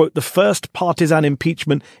because it's, quote, the first partisan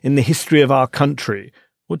impeachment in the history of our country.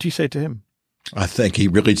 What do you say to him? I think he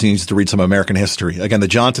really needs to read some American history. Again, the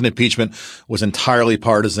Johnson impeachment was entirely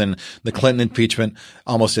partisan. The Clinton impeachment,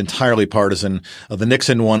 almost entirely partisan. The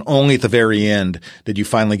Nixon one, only at the very end did you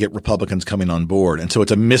finally get Republicans coming on board. And so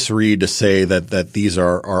it's a misread to say that these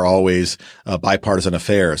are always bipartisan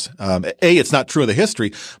affairs. It's not true of the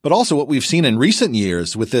history, but also what we've seen in recent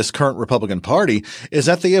years with this current Republican Party is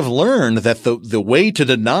that they have learned that the way to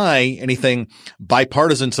deny anything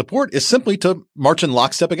bipartisan support is simply to march in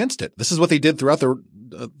lockstep against it. This is what they did throughout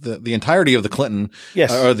the entirety of the Clinton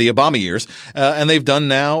or the Obama years, and they've done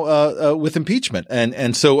now with impeachment.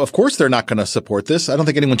 And so, of course, they're not going to support this. I don't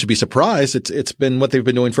think anyone should be surprised. It's been what they've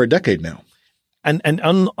been doing for a decade now. And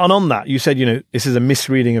on that, you said, this is a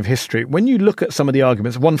misreading of history. When you look at some of the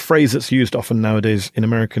arguments, one phrase that's used often nowadays in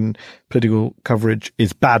American political coverage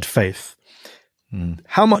is bad faith.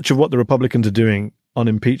 How much of what the Republicans are doing on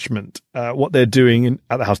impeachment, what they're doing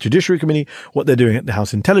at the House Judiciary Committee, what they're doing at the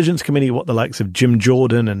House Intelligence Committee, what the likes of Jim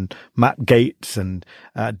Jordan and Matt Gaetz and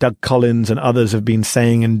Doug Collins and others have been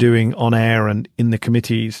saying and doing on air and in the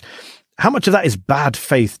committees. How much of that is bad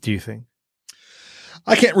faith, do you think?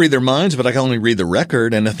 I can't read their minds, but I can only read the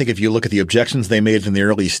record. And I think if you look at the objections they made in the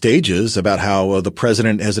early stages about how the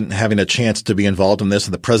president isn't having a chance to be involved in this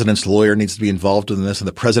and the president's lawyer needs to be involved in this and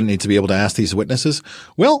the president needs to be able to ask these witnesses.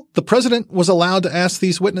 Well, the president was allowed to ask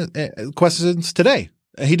these questions today.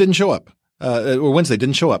 He didn't show up. Or Wednesday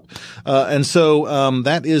didn't show up. And so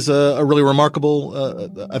that is a really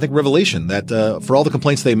remarkable, I think, revelation that for all the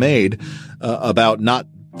complaints they made about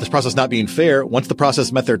this process not being fair, once the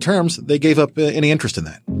process met their terms, they gave up any interest in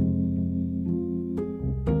that.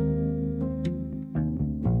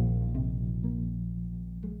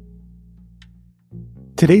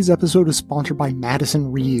 Today's episode is sponsored by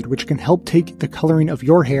Madison Reed, which can help take the coloring of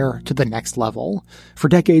your hair to the next level. For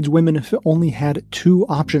decades, women have only had two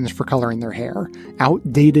options for coloring their hair: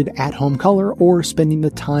 outdated at-home color or spending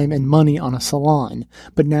the time and money on a salon.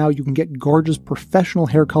 But now you can get gorgeous professional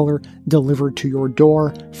hair color delivered to your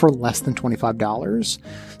door for less than $25.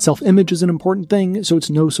 Self-image is an important thing, so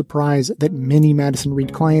it's no surprise that many Madison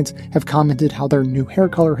Reed clients have commented how their new hair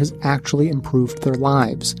color has actually improved their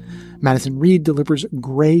lives. Madison Reed delivers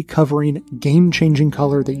gray-covering, game-changing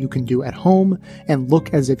color that you can do at home and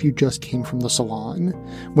look as if you just came from the salon.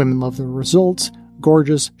 Women love the results: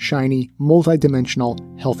 gorgeous, shiny, multi-dimensional,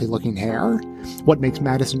 healthy-looking hair. What makes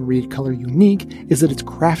Madison Reed color unique is that it's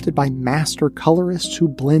crafted by master colorists who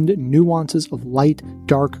blend nuances of light,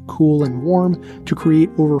 dark, cool, and warm to create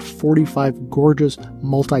over 45 gorgeous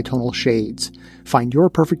multi-tonal shades. Find your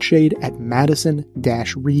perfect shade at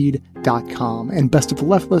madison-reed.com. And Best of the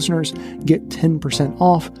Left listeners get 10%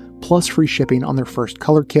 off plus free shipping on their first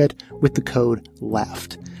color kit with the code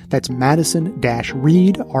LEFT. That's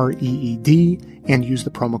Madison-Reed, R-E-E-D, and use the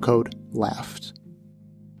promo code LEFT.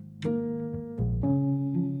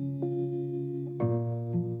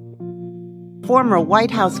 Former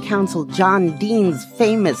White House counsel John Dean's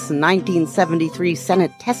famous 1973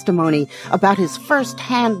 Senate testimony about his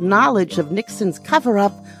first-hand knowledge of Nixon's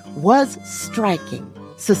cover-up was striking,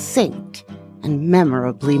 succinct, and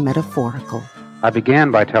memorably metaphorical. I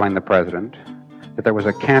began by telling the president that there was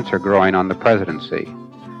a cancer growing on the presidency,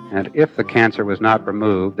 and if the cancer was not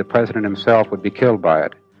removed, the president himself would be killed by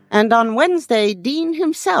it. And on Wednesday, Dean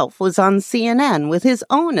himself was on CNN with his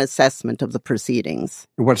own assessment of the proceedings.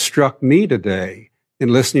 What struck me today in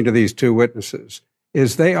listening to these two witnesses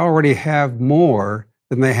is they already have more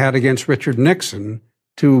than they had against Richard Nixon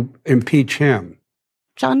to impeach him.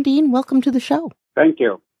 John Dean, welcome to the show. Thank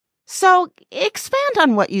you. So expand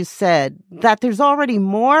on what you said, that there's already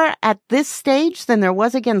more at this stage than there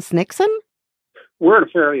was against Nixon? We're at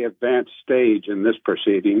a fairly advanced stage in this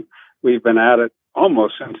proceeding. We've been at it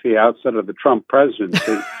almost since the outset of the Trump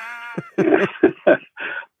presidency.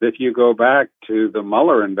 If you go back to the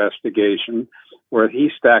Mueller investigation, where he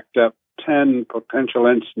stacked up 10 potential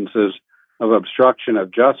instances of obstruction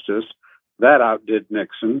of justice, that outdid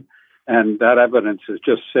Nixon, and that evidence is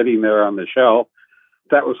just sitting there on the shelf.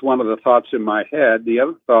 That was one of the thoughts in my head. The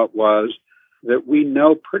other thought was that we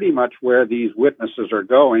know pretty much where these witnesses are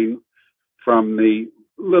going from the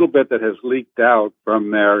little bit that has leaked out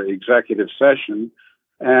from their executive session,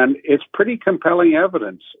 and it's pretty compelling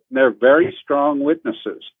evidence. They're very strong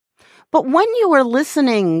witnesses. But when you were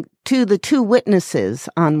listening to the two witnesses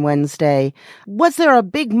on Wednesday, was there a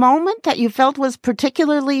big moment that you felt was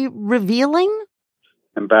particularly revealing?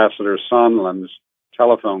 Ambassador Sondland's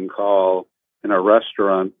telephone call in a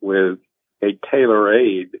restaurant with a tailor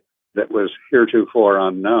aide that was heretofore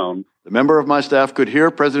unknown. The member of my staff could hear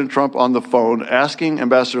President Trump on the phone asking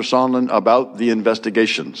Ambassador Sondland about the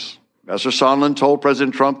investigations. Ambassador Sondland told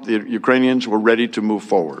President Trump the Ukrainians were ready to move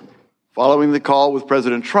forward. Following the call with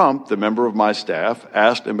President Trump, the member of my staff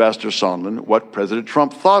asked Ambassador Sondland what President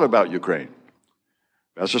Trump thought about Ukraine.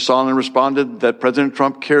 Ambassador Sondland responded that President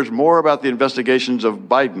Trump cares more about the investigations of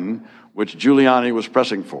Biden, which Giuliani was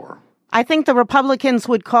pressing for. I think the Republicans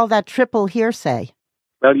would call that triple hearsay.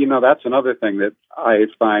 Well, that's another thing that I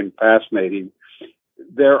find fascinating.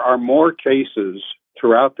 There are more cases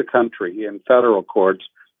throughout the country in federal courts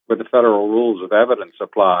where the federal rules of evidence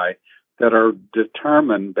apply that are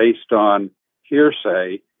determined based on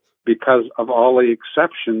hearsay because of all the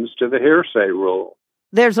exceptions to the hearsay rule.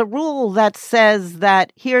 There's a rule that says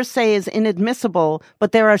that hearsay is inadmissible,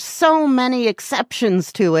 but there are so many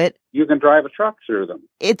exceptions to it. You can drive a truck through them.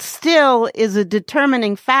 It still is a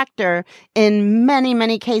determining factor in many,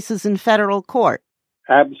 many cases in federal court.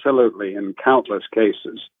 Absolutely, in countless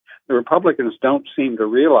cases. The Republicans don't seem to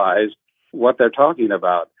realize what they're talking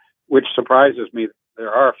about, which surprises me. There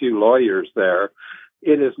are a few lawyers there.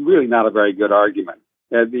 It is really not a very good argument.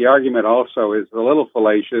 The argument also is a little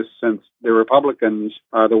fallacious since the Republicans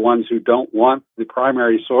are the ones who don't want the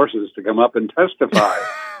primary sources to come up and testify.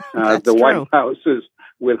 The true. White House is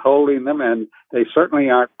withholding them, and they certainly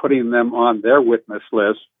aren't putting them on their witness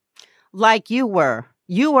list. Like you were.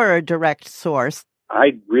 You were a direct source.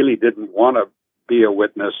 I really didn't want to be a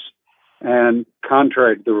witness. And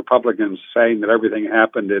contrary to the Republicans saying that everything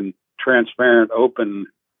happened in transparent, open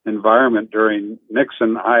environment during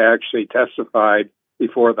Nixon, I actually testified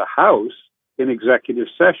before the House in executive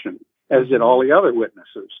session, as did all the other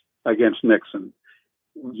witnesses against Nixon.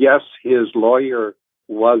 Yes, his lawyer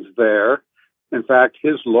was there. In fact,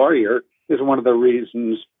 his lawyer is one of the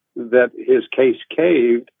reasons that his case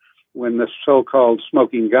caved when the so-called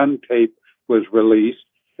smoking gun tape was released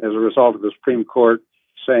as a result of the Supreme Court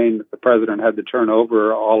saying that the president had to turn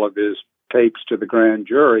over all of his tapes to the grand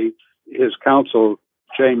jury. His counsel,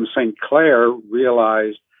 James St. Clair,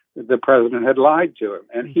 realized that the president had lied to him,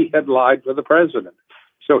 and he had lied for the president.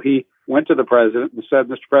 So he went to the president and said,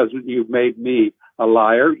 Mr. President, you've made me a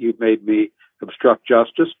liar. You've made me obstruct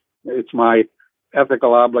justice. It's my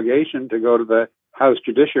ethical obligation to go to the House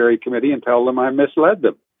Judiciary Committee and tell them I misled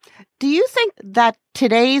them. Do you think that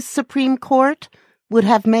today's Supreme Court would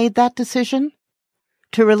have made that decision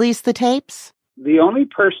to release the tapes? The only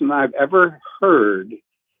person I've ever heard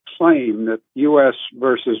claim that U.S.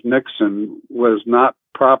 versus Nixon was not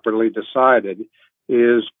properly decided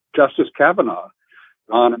is Justice Kavanaugh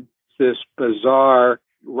on this bizarre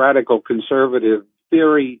radical conservative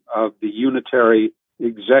theory of the unitary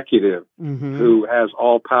executive who has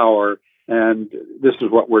all power. And this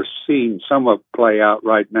is what we're seeing some of play out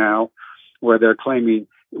right now, where they're claiming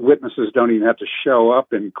witnesses don't even have to show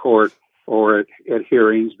up in court or at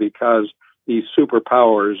hearings because these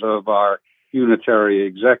superpowers of our unitary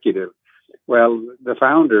executive. Well, the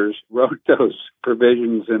founders wrote those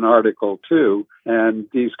provisions in Article 2, and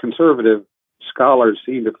these conservative scholars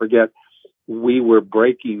seem to forget we were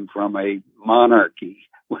breaking from a monarchy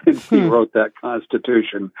when we wrote that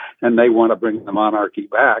Constitution, and they want to bring the monarchy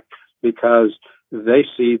back because they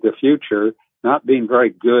see the future not being very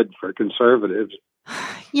good for conservatives.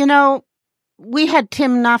 We had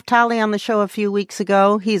Tim Naftali on the show a few weeks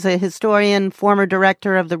ago. He's a historian, former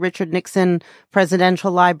director of the Richard Nixon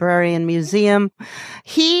Presidential Library and Museum.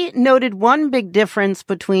 He noted one big difference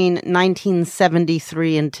between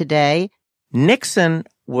 1973 and today. Nixon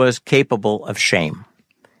was capable of shame,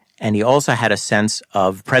 and he also had a sense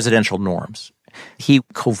of presidential norms. He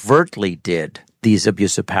covertly did these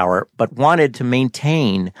abuse of power, but wanted to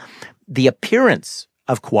maintain the appearance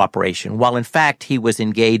of cooperation, while in fact he was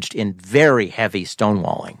engaged in very heavy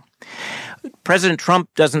stonewalling. President Trump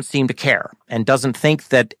doesn't seem to care and doesn't think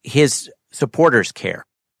that his supporters care.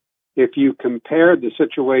 If you compare the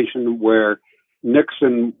situation where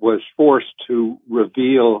Nixon was forced to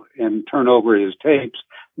reveal and turn over his tapes,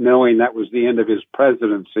 knowing that was the end of his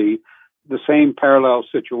presidency, the same parallel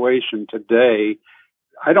situation today,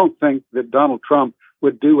 I don't think that Donald Trump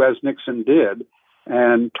would do as Nixon did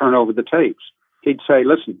and turn over the tapes. He'd say,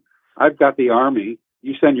 listen, I've got the army.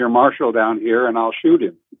 You send your marshal down here and I'll shoot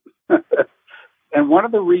him. And one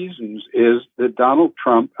of the reasons is that Donald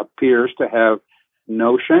Trump appears to have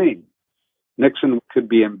no shame. Nixon could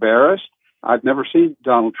be embarrassed. I've never seen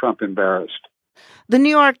Donald Trump embarrassed. The New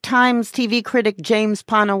York Times TV critic James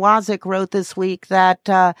Poniewozik wrote this week that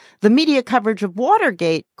the media coverage of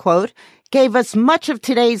Watergate, quote, gave us much of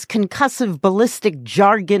today's concussive ballistic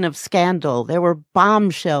jargon of scandal. There were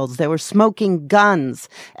bombshells. There were smoking guns.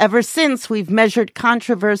 Ever since, we've measured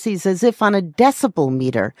controversies as if on a decibel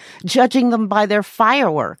meter, judging them by their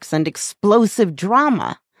fireworks and explosive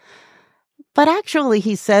drama. But actually,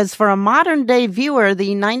 he says, for a modern-day viewer, the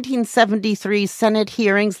 1973 Senate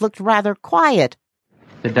hearings looked rather quiet.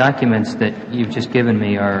 The documents that you've just given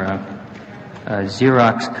me are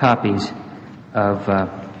Xerox copies of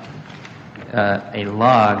a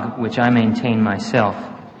log which I maintain myself.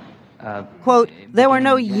 Quote, there were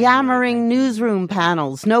no yammering newsroom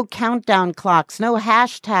panels, no countdown clocks, no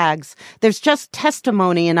hashtags. There's just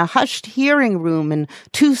testimony in a hushed hearing room and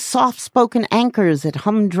two soft-spoken anchors at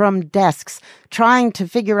humdrum desks trying to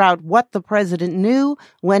figure out what the president knew,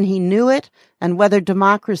 when he knew it, and whether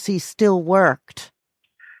democracy still worked.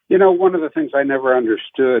 You know, one of the things I never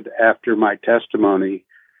understood after my testimony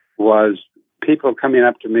was people coming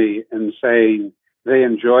up to me and saying they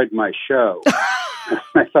enjoyed my show.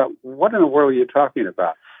 I thought, what in the world are you talking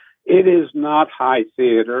about? It is not high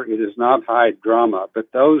theater. It is not high drama. But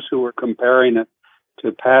those who are comparing it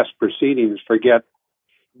to past proceedings forget,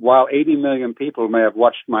 while 80 million people may have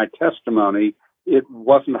watched my testimony, it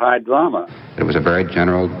wasn't high drama. It was a very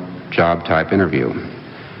general job-type interview.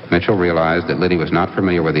 Mitchell realized that Liddy was not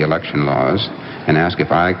familiar with the election laws and asked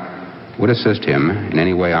if I would assist him in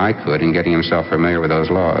any way I could in getting himself familiar with those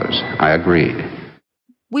laws. I agreed.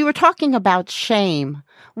 We were talking about shame.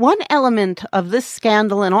 One element of this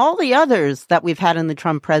scandal and all the others that we've had in the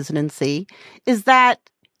Trump presidency is that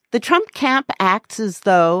the Trump camp acts as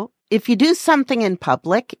though if you do something in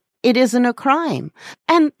public, it isn't a crime.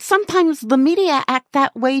 And sometimes the media act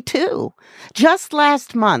that way too. Just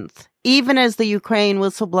last month, even as the Ukraine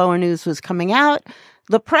whistleblower news was coming out,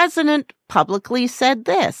 the president publicly said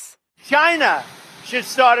this. China should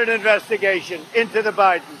start an investigation into the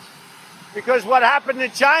Bidens. Because what happened in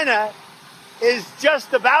China is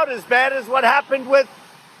just about as bad as what happened with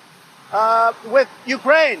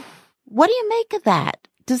Ukraine. What do you make of that?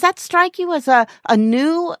 Does that strike you as a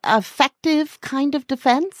new, effective kind of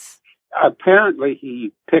defense? Apparently,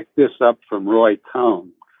 he picked this up from Roy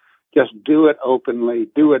Cohn. Just do it openly,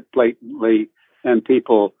 do it blatantly, and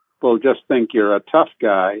people will just think you're a tough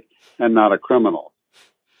guy and not a criminal.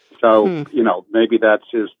 So, maybe that's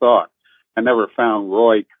his thought. I never found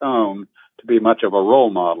Roy Cohn to be much of a role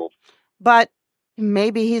model. But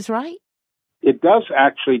maybe he's right. It does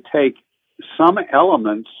actually take some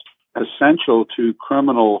elements essential to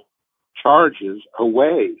criminal charges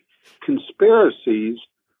away. Conspiracies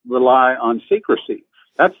rely on secrecy.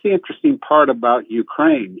 That's the interesting part about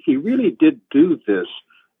Ukraine. He really did do this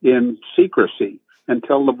in secrecy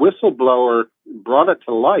until the whistleblower brought it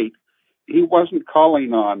to light. He wasn't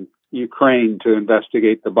calling on Ukraine to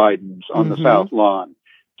investigate the Bidens on the South Lawn.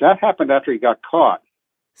 That happened after he got caught.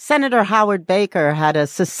 Senator Howard Baker had a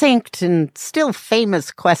succinct and still famous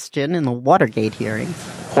question in the Watergate hearings.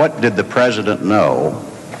 What did the president know,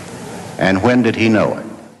 and when did he know it?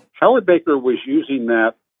 Howard Baker was using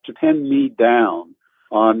that to pin me down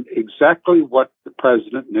on exactly what the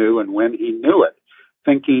president knew and when he knew it,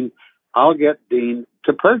 thinking, I'll get Dean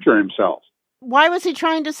to perjure himself. Why was he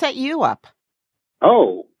trying to set you up?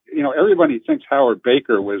 Oh, everybody thinks Howard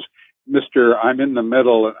Baker was Mr. I'm in the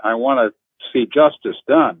middle and I want to see justice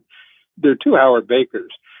done. There are two Howard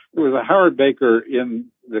Bakers. There was a Howard Baker in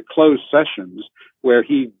the closed sessions where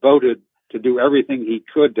he voted to do everything he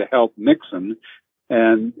could to help Nixon,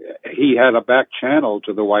 and he had a back channel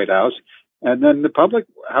to the White House. And then the public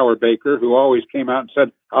Howard Baker, who always came out and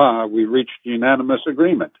said, we reached unanimous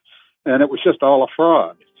agreement. And it was just all a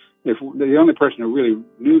fraud. If the only person who really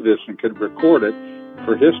knew this and could record it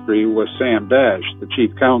for history was Sam Dash, the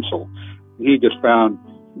chief counsel. He just found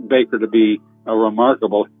Baker to be a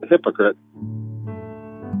remarkable hypocrite.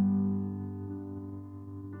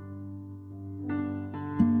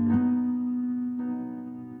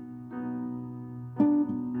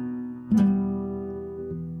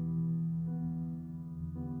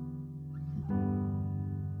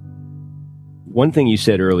 One thing you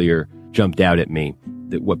said earlier jumped out at me,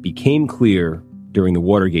 that what became clear during the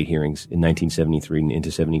Watergate hearings in 1973 and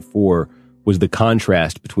into 74 was the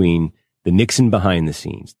contrast between the Nixon behind the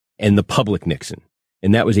scenes and the public Nixon.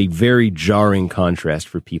 And that was a very jarring contrast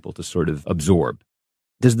for people to sort of absorb.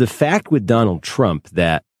 Does the fact with Donald Trump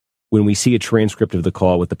that when we see a transcript of the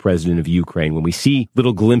call with the president of Ukraine, when we see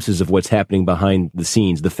little glimpses of what's happening behind the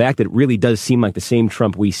scenes, the fact that it really does seem like the same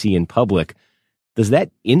Trump we see in public, does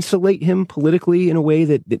that insulate him politically in a way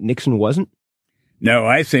that Nixon wasn't? No,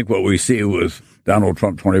 I think what we see was Donald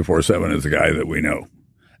Trump 24/7 is the guy that we know.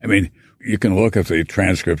 I mean, you can look at the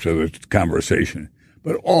transcripts of the conversation,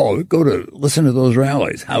 but go to listen to those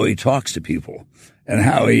rallies, how he talks to people and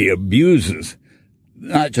how he abuses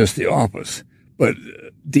not just the office, but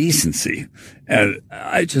decency. And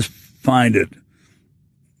I just find it,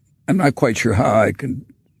 I'm not quite sure how I can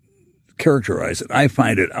characterize it. I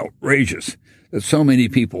find it outrageous that so many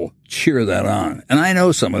people cheer that on. And I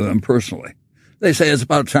know some of them personally. They say it's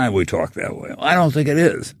about time we talk that way. I don't think it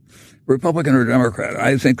is. Republican or Democrat,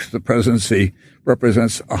 I think the presidency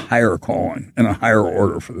represents a higher calling and a higher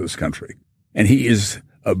order for this country. And he has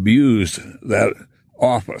abused that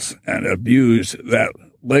office and abused that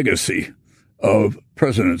legacy of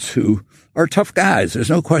presidents who are tough guys. There's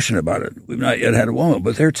no question about it. We've not yet had a woman,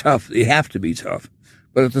 but they're tough. They have to be tough.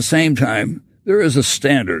 But at the same time, there is a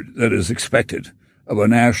standard that is expected of a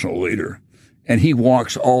national leader. And he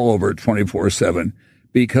walks all over 24/7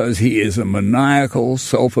 because he is a maniacal,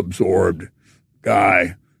 self-absorbed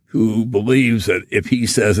guy who believes that if he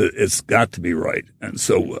says it, it's got to be right. And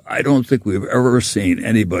so I don't think we've ever seen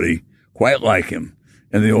anybody quite like him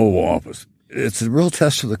in the Oval Office. It's a real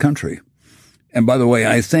test for the country. And by the way,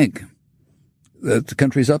 I think that the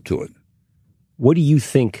country's up to it. What do you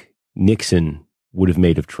think Nixon would have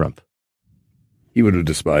made of Trump? He would have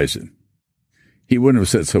despised him. He wouldn't have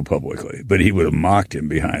said so publicly, but he would have mocked him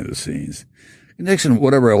behind the scenes. Nixon,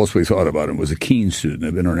 whatever else we thought about him, was a keen student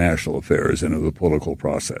of international affairs and of the political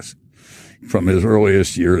process. From his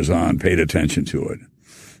earliest years on, paid attention to it.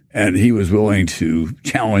 And he was willing to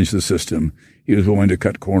challenge the system. He was willing to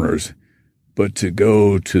cut corners. But to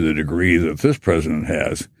go to the degree that this president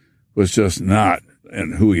has was just not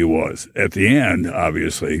in who he was. At the end,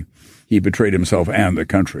 obviously, he betrayed himself and the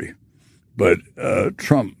country. But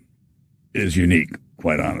Trump is unique,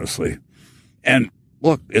 quite honestly. And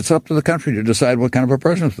look, it's up to the country to decide what kind of a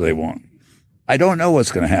president they want. I don't know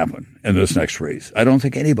what's going to happen in this next race. I don't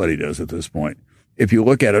think anybody does at this point. If you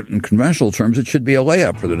look at it in conventional terms, it should be a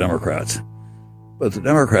layup for the Democrats. But the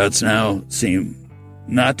Democrats now seem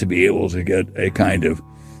not to be able to get a kind of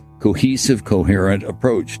cohesive, coherent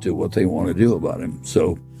approach to what they want to do about him.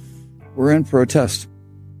 So we're in for a test.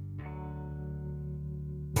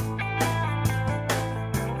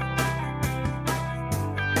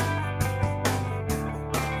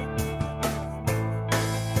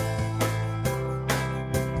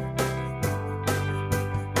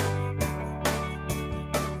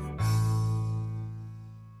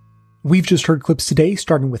 We've just heard clips today,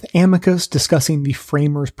 starting with Amicus discussing the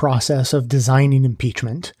framers' process of designing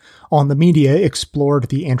impeachment. On the Media explored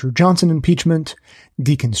the Andrew Johnson impeachment.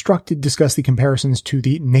 Deconstructed discussed the comparisons to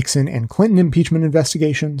the Nixon and Clinton impeachment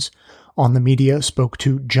investigations. On the Media spoke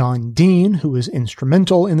to John Dean, who was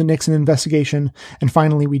instrumental in the Nixon investigation. And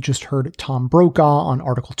finally, we just heard Tom Brokaw on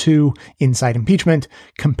Article 2, Inside Impeachment,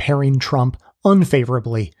 comparing Trump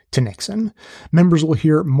unfavorably to Nixon. Members will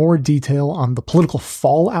hear more detail on the political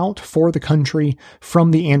fallout for the country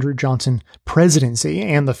from the Andrew Johnson presidency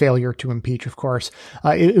and the failure to impeach, of course.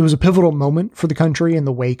 It was a pivotal moment for the country in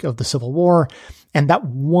the wake of the Civil War, and that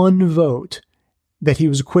one vote that he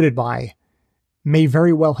was acquitted by may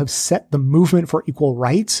very well have set the movement for equal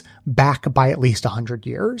rights back by at least 100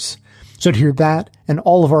 years. So to hear that and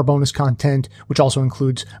all of our bonus content, which also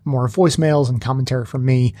includes more voicemails and commentary from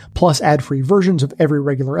me, plus ad-free versions of every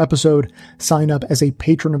regular episode, sign up as a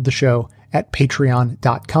patron of the show at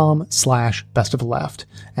patreon.com/bestoftheleft.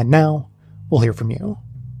 And now we'll hear from you.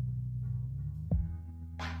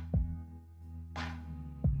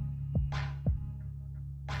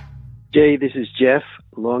 Jay, this is Jeff,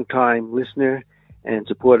 longtime listener and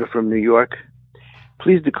supporter from New York.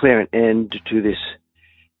 Please declare an end to this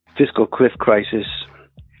fiscal cliff crisis.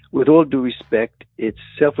 With all due respect, it's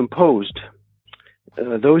self-imposed.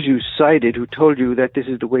 Those you cited who told you that this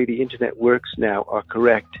is the way the internet works now are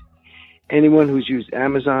correct. Anyone who's used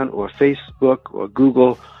Amazon or Facebook or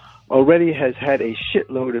Google already has had a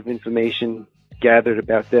shitload of information gathered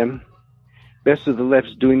about them. Best of the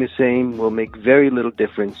Left's doing the same will make very little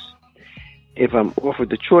difference. If I'm offered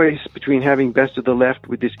the choice between having Best of the Left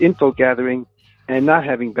with this info gathering and not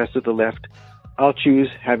having Best of the Left, I'll choose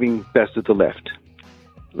having Best of the Left.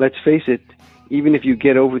 Let's face it, even if you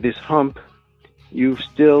get over this hump, you've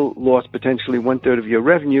still lost potentially 1/3 of your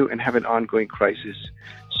revenue and have an ongoing crisis.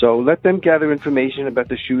 So let them gather information about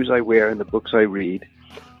the shoes I wear and the books I read.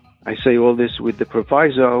 I say all this with the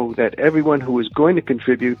proviso that everyone who is going to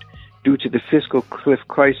contribute due to the fiscal cliff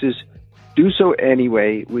crisis do so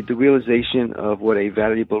anyway with the realization of what a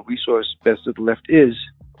valuable resource Best of the Left is.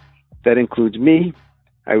 That includes me.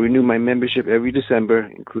 I renew my membership every December,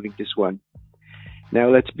 including this one. Now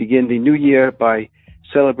let's begin the new year by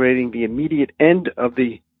celebrating the immediate end of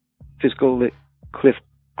the fiscal cliff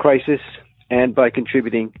crisis and by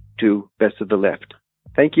contributing to Best of the Left.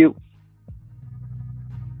 Thank you.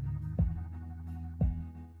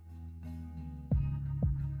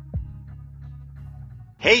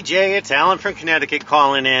 Hey Jay, it's Alan from Connecticut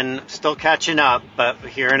calling in. Still catching up, but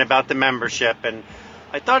hearing about the membership. And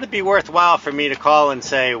I thought it'd be worthwhile for me to call and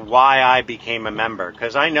say why I became a member,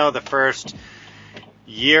 because I know the first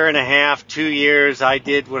year and a half, 2 years, I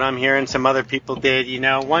did what I'm hearing some other people did,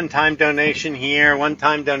 one-time donation here,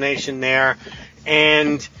 one-time donation there.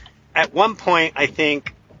 And at one point, I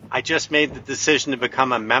think I just made the decision to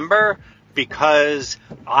become a member because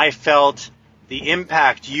I felt the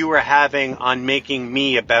impact you were having on making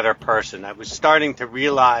me a better person. I was starting to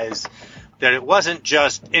realize that it wasn't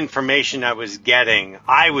just information I was getting.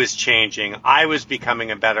 I was changing. I was becoming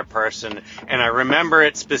a better person. And I remember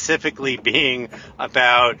it specifically being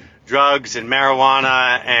about drugs and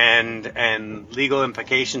marijuana and legal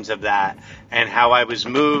implications of that, and how I was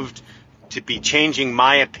moved to be changing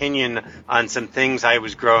my opinion on some things I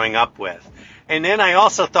was growing up with. And then I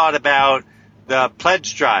also thought about the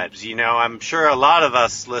pledge drives. I'm sure a lot of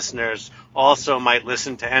us listeners also might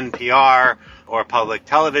listen to NPR or public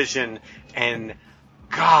television, and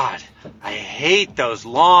God, I hate those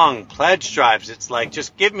long pledge drives. It's like,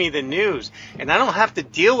 just give me the news. And I don't have to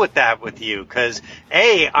deal with that with you because,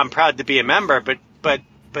 A, I'm proud to be a member, but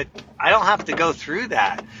I don't have to go through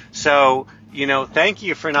that. So, thank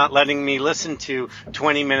you for not letting me listen to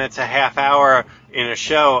 20 minutes, a half hour in a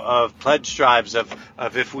show of pledge drives of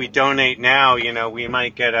if we donate now, we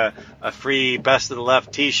might get a free Best of the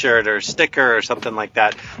Left t-shirt or sticker or something like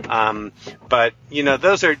that. But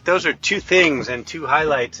those are two things and two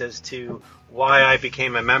highlights as to why I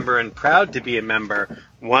became a member and proud to be a member.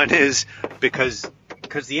 One is because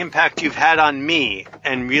the impact you've had on me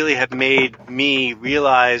and really have made me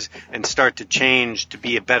realize and start to change to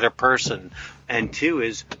be a better person. And two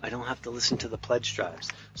is I don't have to listen to the pledge drives.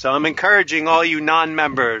 So I'm encouraging all you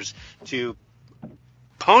non-members to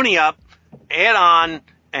pony up, add on,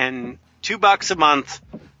 and $2 a month,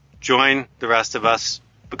 join the rest of us,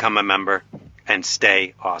 become a member, and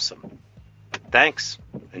stay awesome. Thanks,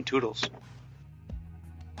 and toodles.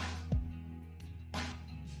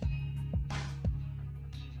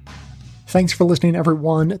 Thanks for listening,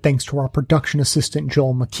 everyone. Thanks to our production assistant,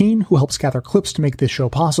 Joel McKean, who helps gather clips to make this show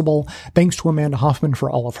possible. Thanks to Amanda Hoffman for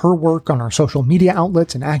all of her work on our social media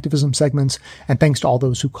outlets and activism segments. And thanks to all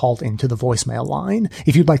those who called into the voicemail line.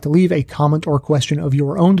 If you'd like to leave a comment or question of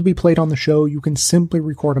your own to be played on the show, you can simply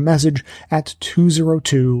record a message at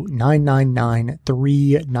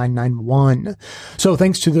 202-999-3991. So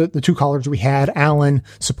thanks to the two callers we had, Alan,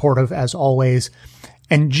 supportive as always.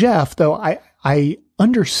 And Jeff, though, I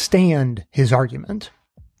understand his argument,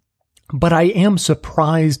 but I am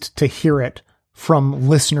surprised to hear it from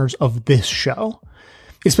listeners of this show,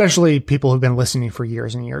 especially people who've been listening for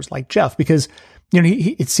years and years like Jeff, because,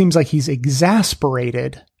 it seems like he's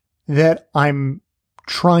exasperated that I'm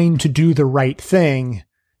trying to do the right thing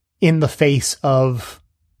in the face of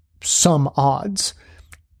some odds.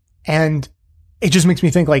 And it just makes me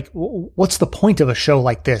think, like, what's the point of a show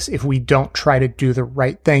like this if we don't try to do the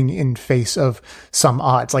right thing in face of some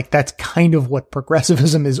odds? Like, that's kind of what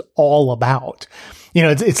progressivism is all about.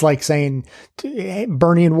 It's like saying, hey,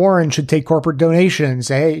 Bernie and Warren should take corporate donations.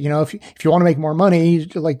 Hey, if you want to make more money,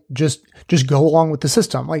 like, just go along with the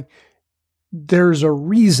system. Like, there's a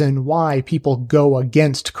reason why people go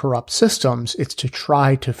against corrupt systems. It's to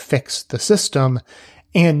try to fix the system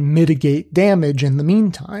and mitigate damage in the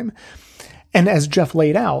meantime. And as Jeff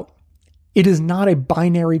laid out, it is not a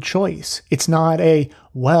binary choice. It's not if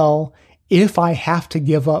I have to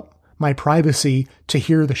give up my privacy to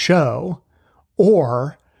hear the show,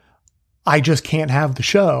 or I just can't have the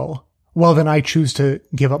show, well, then I choose to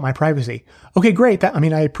give up my privacy. Okay, great.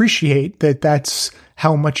 I appreciate that that's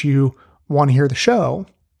how much you want to hear the show,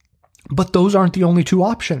 but those aren't the only two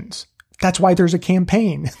options. That's why there's a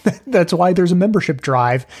campaign. That's why there's a membership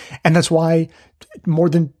drive. And that's why more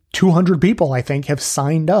than 200 people, I think, have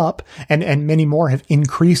signed up, and many more have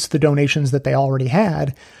increased the donations that they already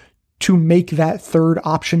had to make that third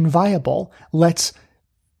option viable. Let's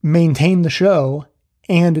maintain the show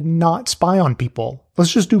and not spy on people.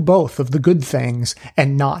 Let's just do both of the good things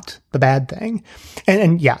and not the bad thing.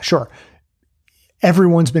 And yeah, sure.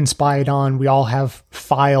 Everyone's been spied on. We all have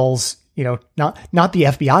files, not the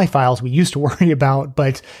FBI files we used to worry about,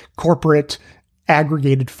 but corporate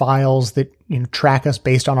aggregated files that track us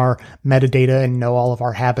based on our metadata and know all of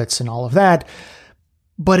our habits and all of that.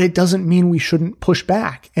 But it doesn't mean we shouldn't push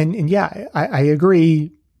back. And yeah, I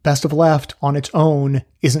agree. Best of Left on its own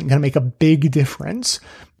isn't going to make a big difference,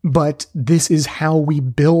 but this is how we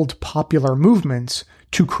build popular movements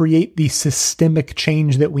to create the systemic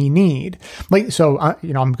change that we need. So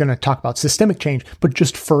I'm going to talk about systemic change, but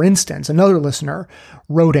just for instance, another listener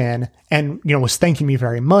wrote in and, was thanking me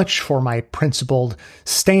very much for my principled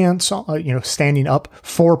stance, standing up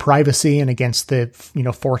for privacy and against the,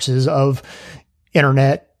 forces of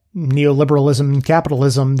internet neoliberalism and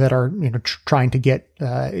capitalism that are, trying to get,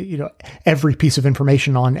 every piece of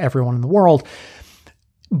information on everyone in the world.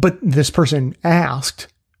 But this person asked,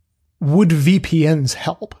 would VPNs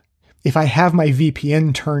help? If I have my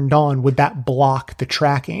VPN turned on, would that block the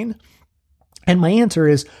tracking? And my answer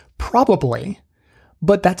is probably,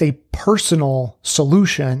 but that's a personal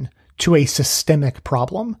solution to a systemic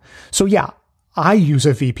problem. So yeah, I use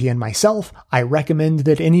a VPN myself. I recommend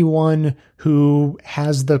that anyone who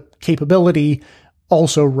has the capability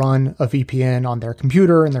also run a VPN on their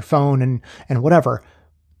computer and their phone and whatever.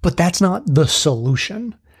 But that's not the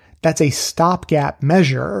solution. That's a stopgap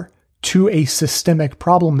measure to a systemic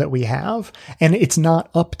problem that we have. And it's not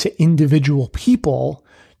up to individual people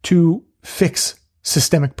to fix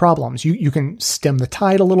systemic problems. You can stem the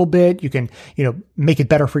tide a little bit. You can, make it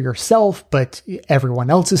better for yourself, but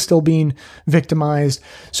everyone else is still being victimized.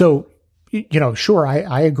 So, sure,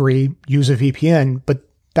 I agree, use a VPN, but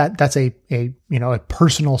that's a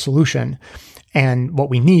personal solution. And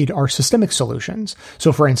what we need are systemic solutions.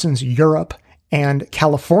 So for instance, Europe and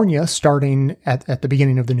California, starting at the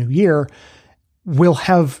beginning of the new year, will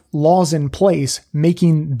have laws in place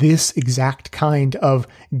making this exact kind of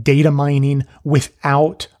data mining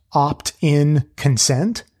without opt-in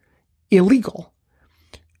consent illegal.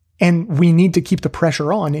 And we need to keep the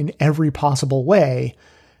pressure on in every possible way,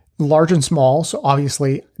 large and small. So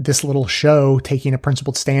obviously this little show taking a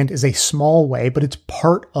principled stand is a small way, but it's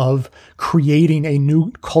part of creating a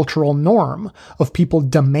new cultural norm of people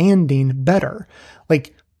demanding better.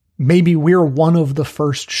 Like maybe we're one of the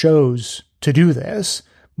first shows to do this,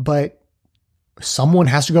 but someone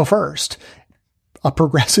has to go first. A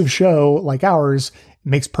progressive show like ours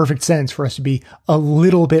makes perfect sense for us to be a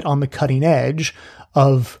little bit on the cutting edge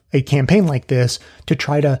of a campaign like this to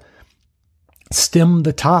try to stem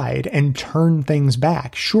the tide and turn things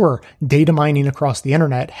back. Sure, data mining across the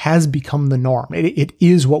internet has become the norm. It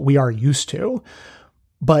is what we are used to,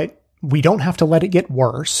 but we don't have to let it get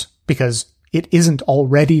worse because it isn't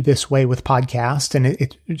already this way with podcasts, and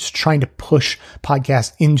it's trying to push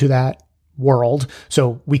podcasts into that world.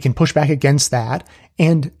 So we can push back against that,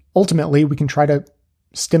 and ultimately we can try to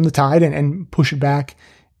stem the tide and push it back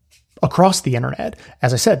across the internet.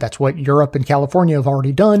 As I said, that's what Europe and California have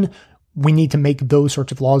already done. We need to make those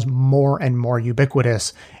sorts of laws more and more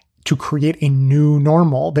ubiquitous to create a new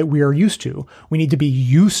normal that we are used to. We need to be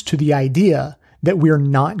used to the idea that we are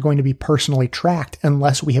not going to be personally tracked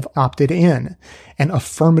unless we have opted in and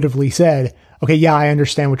affirmatively said, okay, yeah, I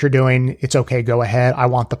understand what you're doing. It's okay. Go ahead. I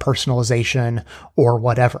want the personalization or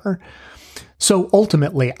whatever. So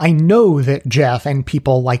ultimately, I know that Jeff and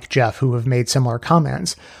people like Jeff who have made similar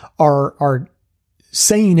comments are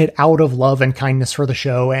saying it out of love and kindness for the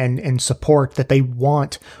show and support that they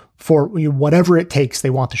want for whatever it takes. They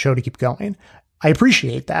want the show to keep going. I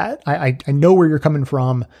appreciate that. I know where you're coming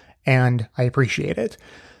from and I appreciate it.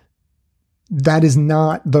 That is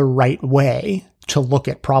not the right way to look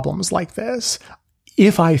at problems like this.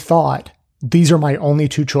 If I thought these are my only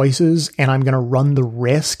two choices and I'm going to run the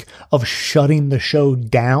risk of shutting the show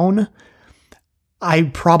down, I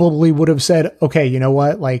probably would have said, okay, you know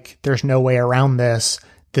what? Like, there's no way around this.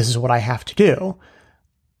 This is what I have to do.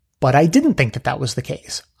 But I didn't think that was the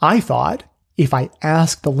case. I thought if I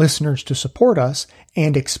ask the listeners to support us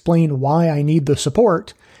and explain why I need the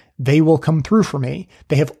support, they will come through for me.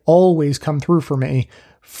 They have always come through for me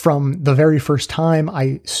from the very first time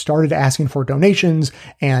I started asking for donations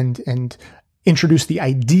and introduced the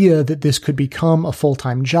idea that this could become a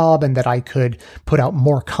full-time job and that I could put out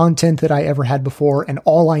more content than I ever had before. And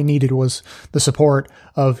all I needed was the support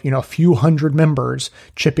of, a few hundred members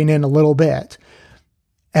chipping in a little bit.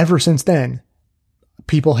 Ever since then,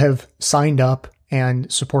 people have signed up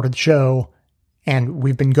and supported the show, and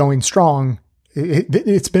we've been going strong.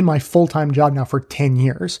 It's been my full-time job now for 10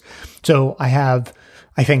 years. So I have,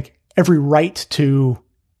 I think, every right to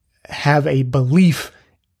have a belief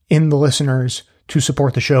in the listeners to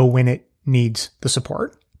support the show when it needs the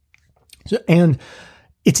support. And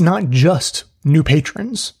it's not just new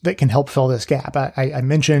patrons that can help fill this gap. I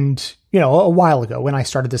mentioned, a while ago when I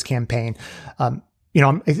started this campaign,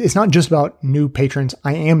 it's not just about new patrons.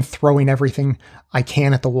 I am throwing everything I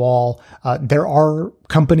can at the wall. There are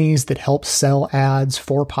companies that help sell ads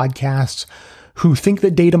for podcasts who think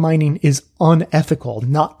that data mining is unethical,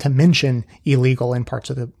 not to mention illegal in parts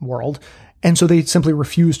of the world. And so they simply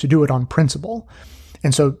refuse to do it on principle.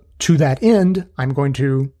 And so to that end, I'm going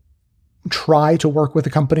to try to work with a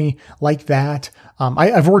company like that.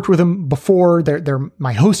 I've worked with them before. They're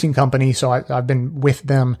my hosting company. So I've been with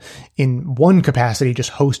them in one capacity, just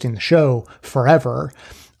hosting the show forever.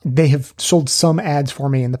 They have sold some ads for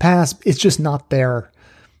me in the past. It's just not their,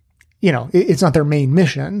 it's not their main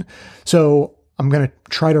mission. So I'm going to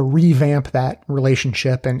try to revamp that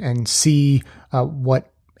relationship and see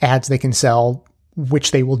what ads they can sell,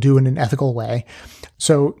 which they will do in an ethical way.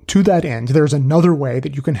 So to that end, there's another way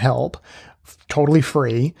that you can help, totally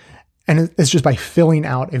free, and it's just by filling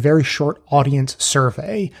out a very short audience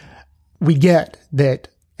survey. We get that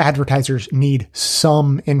advertisers need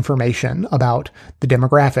some information about the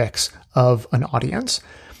demographics of an audience.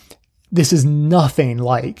 This is nothing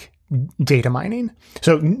like data mining.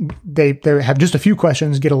 So they have just a few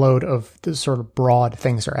questions, get a load of the sort of broad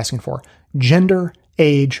things they're asking for: gender,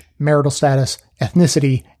 age, marital status,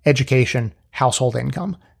 ethnicity, education, household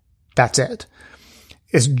income. That's it.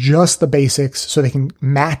 It's just the basics so they can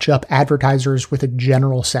match up advertisers with a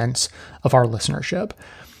general sense of our listenership.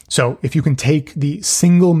 So if you can take the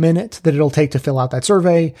single minute that it'll take to fill out that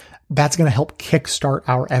survey, that's going to help kickstart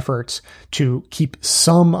our efforts to keep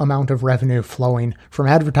some amount of revenue flowing from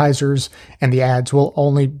advertisers, and the ads will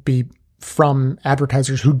only be from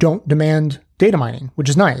advertisers who don't demand data mining, which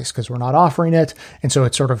is nice because we're not offering it. And so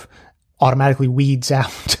it sort of automatically weeds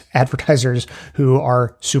out advertisers who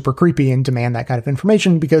are super creepy and demand that kind of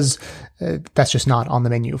information because that's just not on the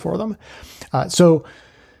menu for them. So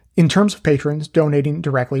in terms of patrons donating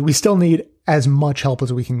directly, we still need as much help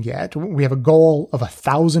as we can get. We have a goal of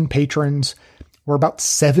 1,000 patrons. We're about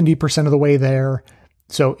 70% of the way there.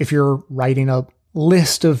 So if you're writing a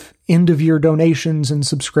list of end-of-year donations and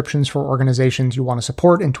subscriptions for organizations you want to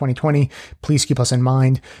support in 2020, please keep us in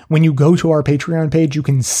mind. When you go to our Patreon page, you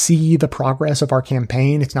can see the progress of our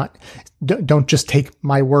campaign. It's not, don't just take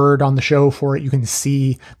my word on the show for it. You can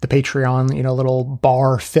see the Patreon, little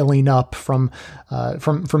bar filling up from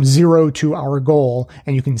zero to our goal,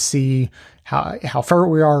 and you can see how far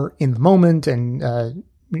we are in the moment and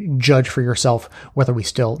judge for yourself whether we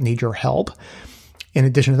still need your help. In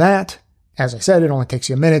addition to that, as I said, it only takes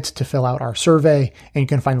you a minute to fill out our survey, and you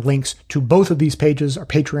can find links to both of these pages, our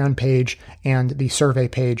Patreon page and the survey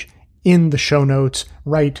page, in the show notes,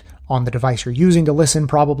 right on the device you're using to listen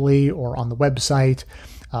probably, or on the website.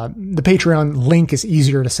 The Patreon link is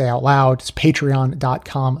easier to say out loud. It's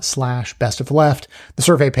patreon.com/bestofleft. The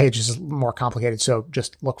survey page is more complicated, so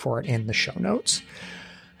just look for it in the show notes.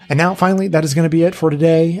 And now, finally, that is going to be it for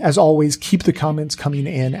today. As always, keep the comments coming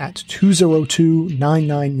in at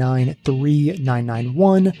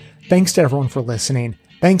 202-999-3991. Thanks to everyone for listening.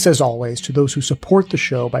 Thanks, as always, to those who support the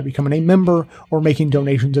show by becoming a member or making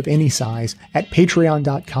donations of any size at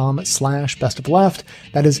patreon.com/bestofleft.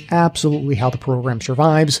 That is absolutely how the program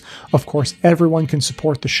survives. Of course, everyone can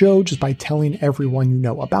support the show just by telling everyone you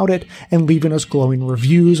know about it and leaving us glowing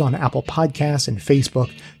reviews on Apple Podcasts and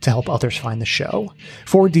Facebook to help others find the show.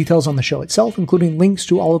 For details on the show itself, including links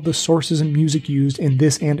to all of the sources and music used in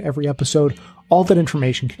this and every episode, all that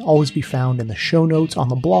information can always be found in the show notes on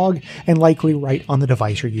the blog and likely right on the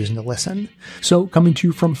device you're using to listen. So, coming to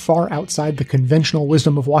you from far outside the conventional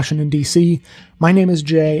wisdom of Washington, D.C., my name is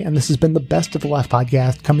Jay, and this has been the Best of the Left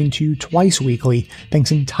podcast, coming to you twice weekly,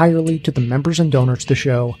 thanks entirely to the members and donors to the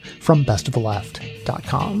show from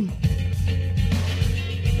bestoftheleft.com.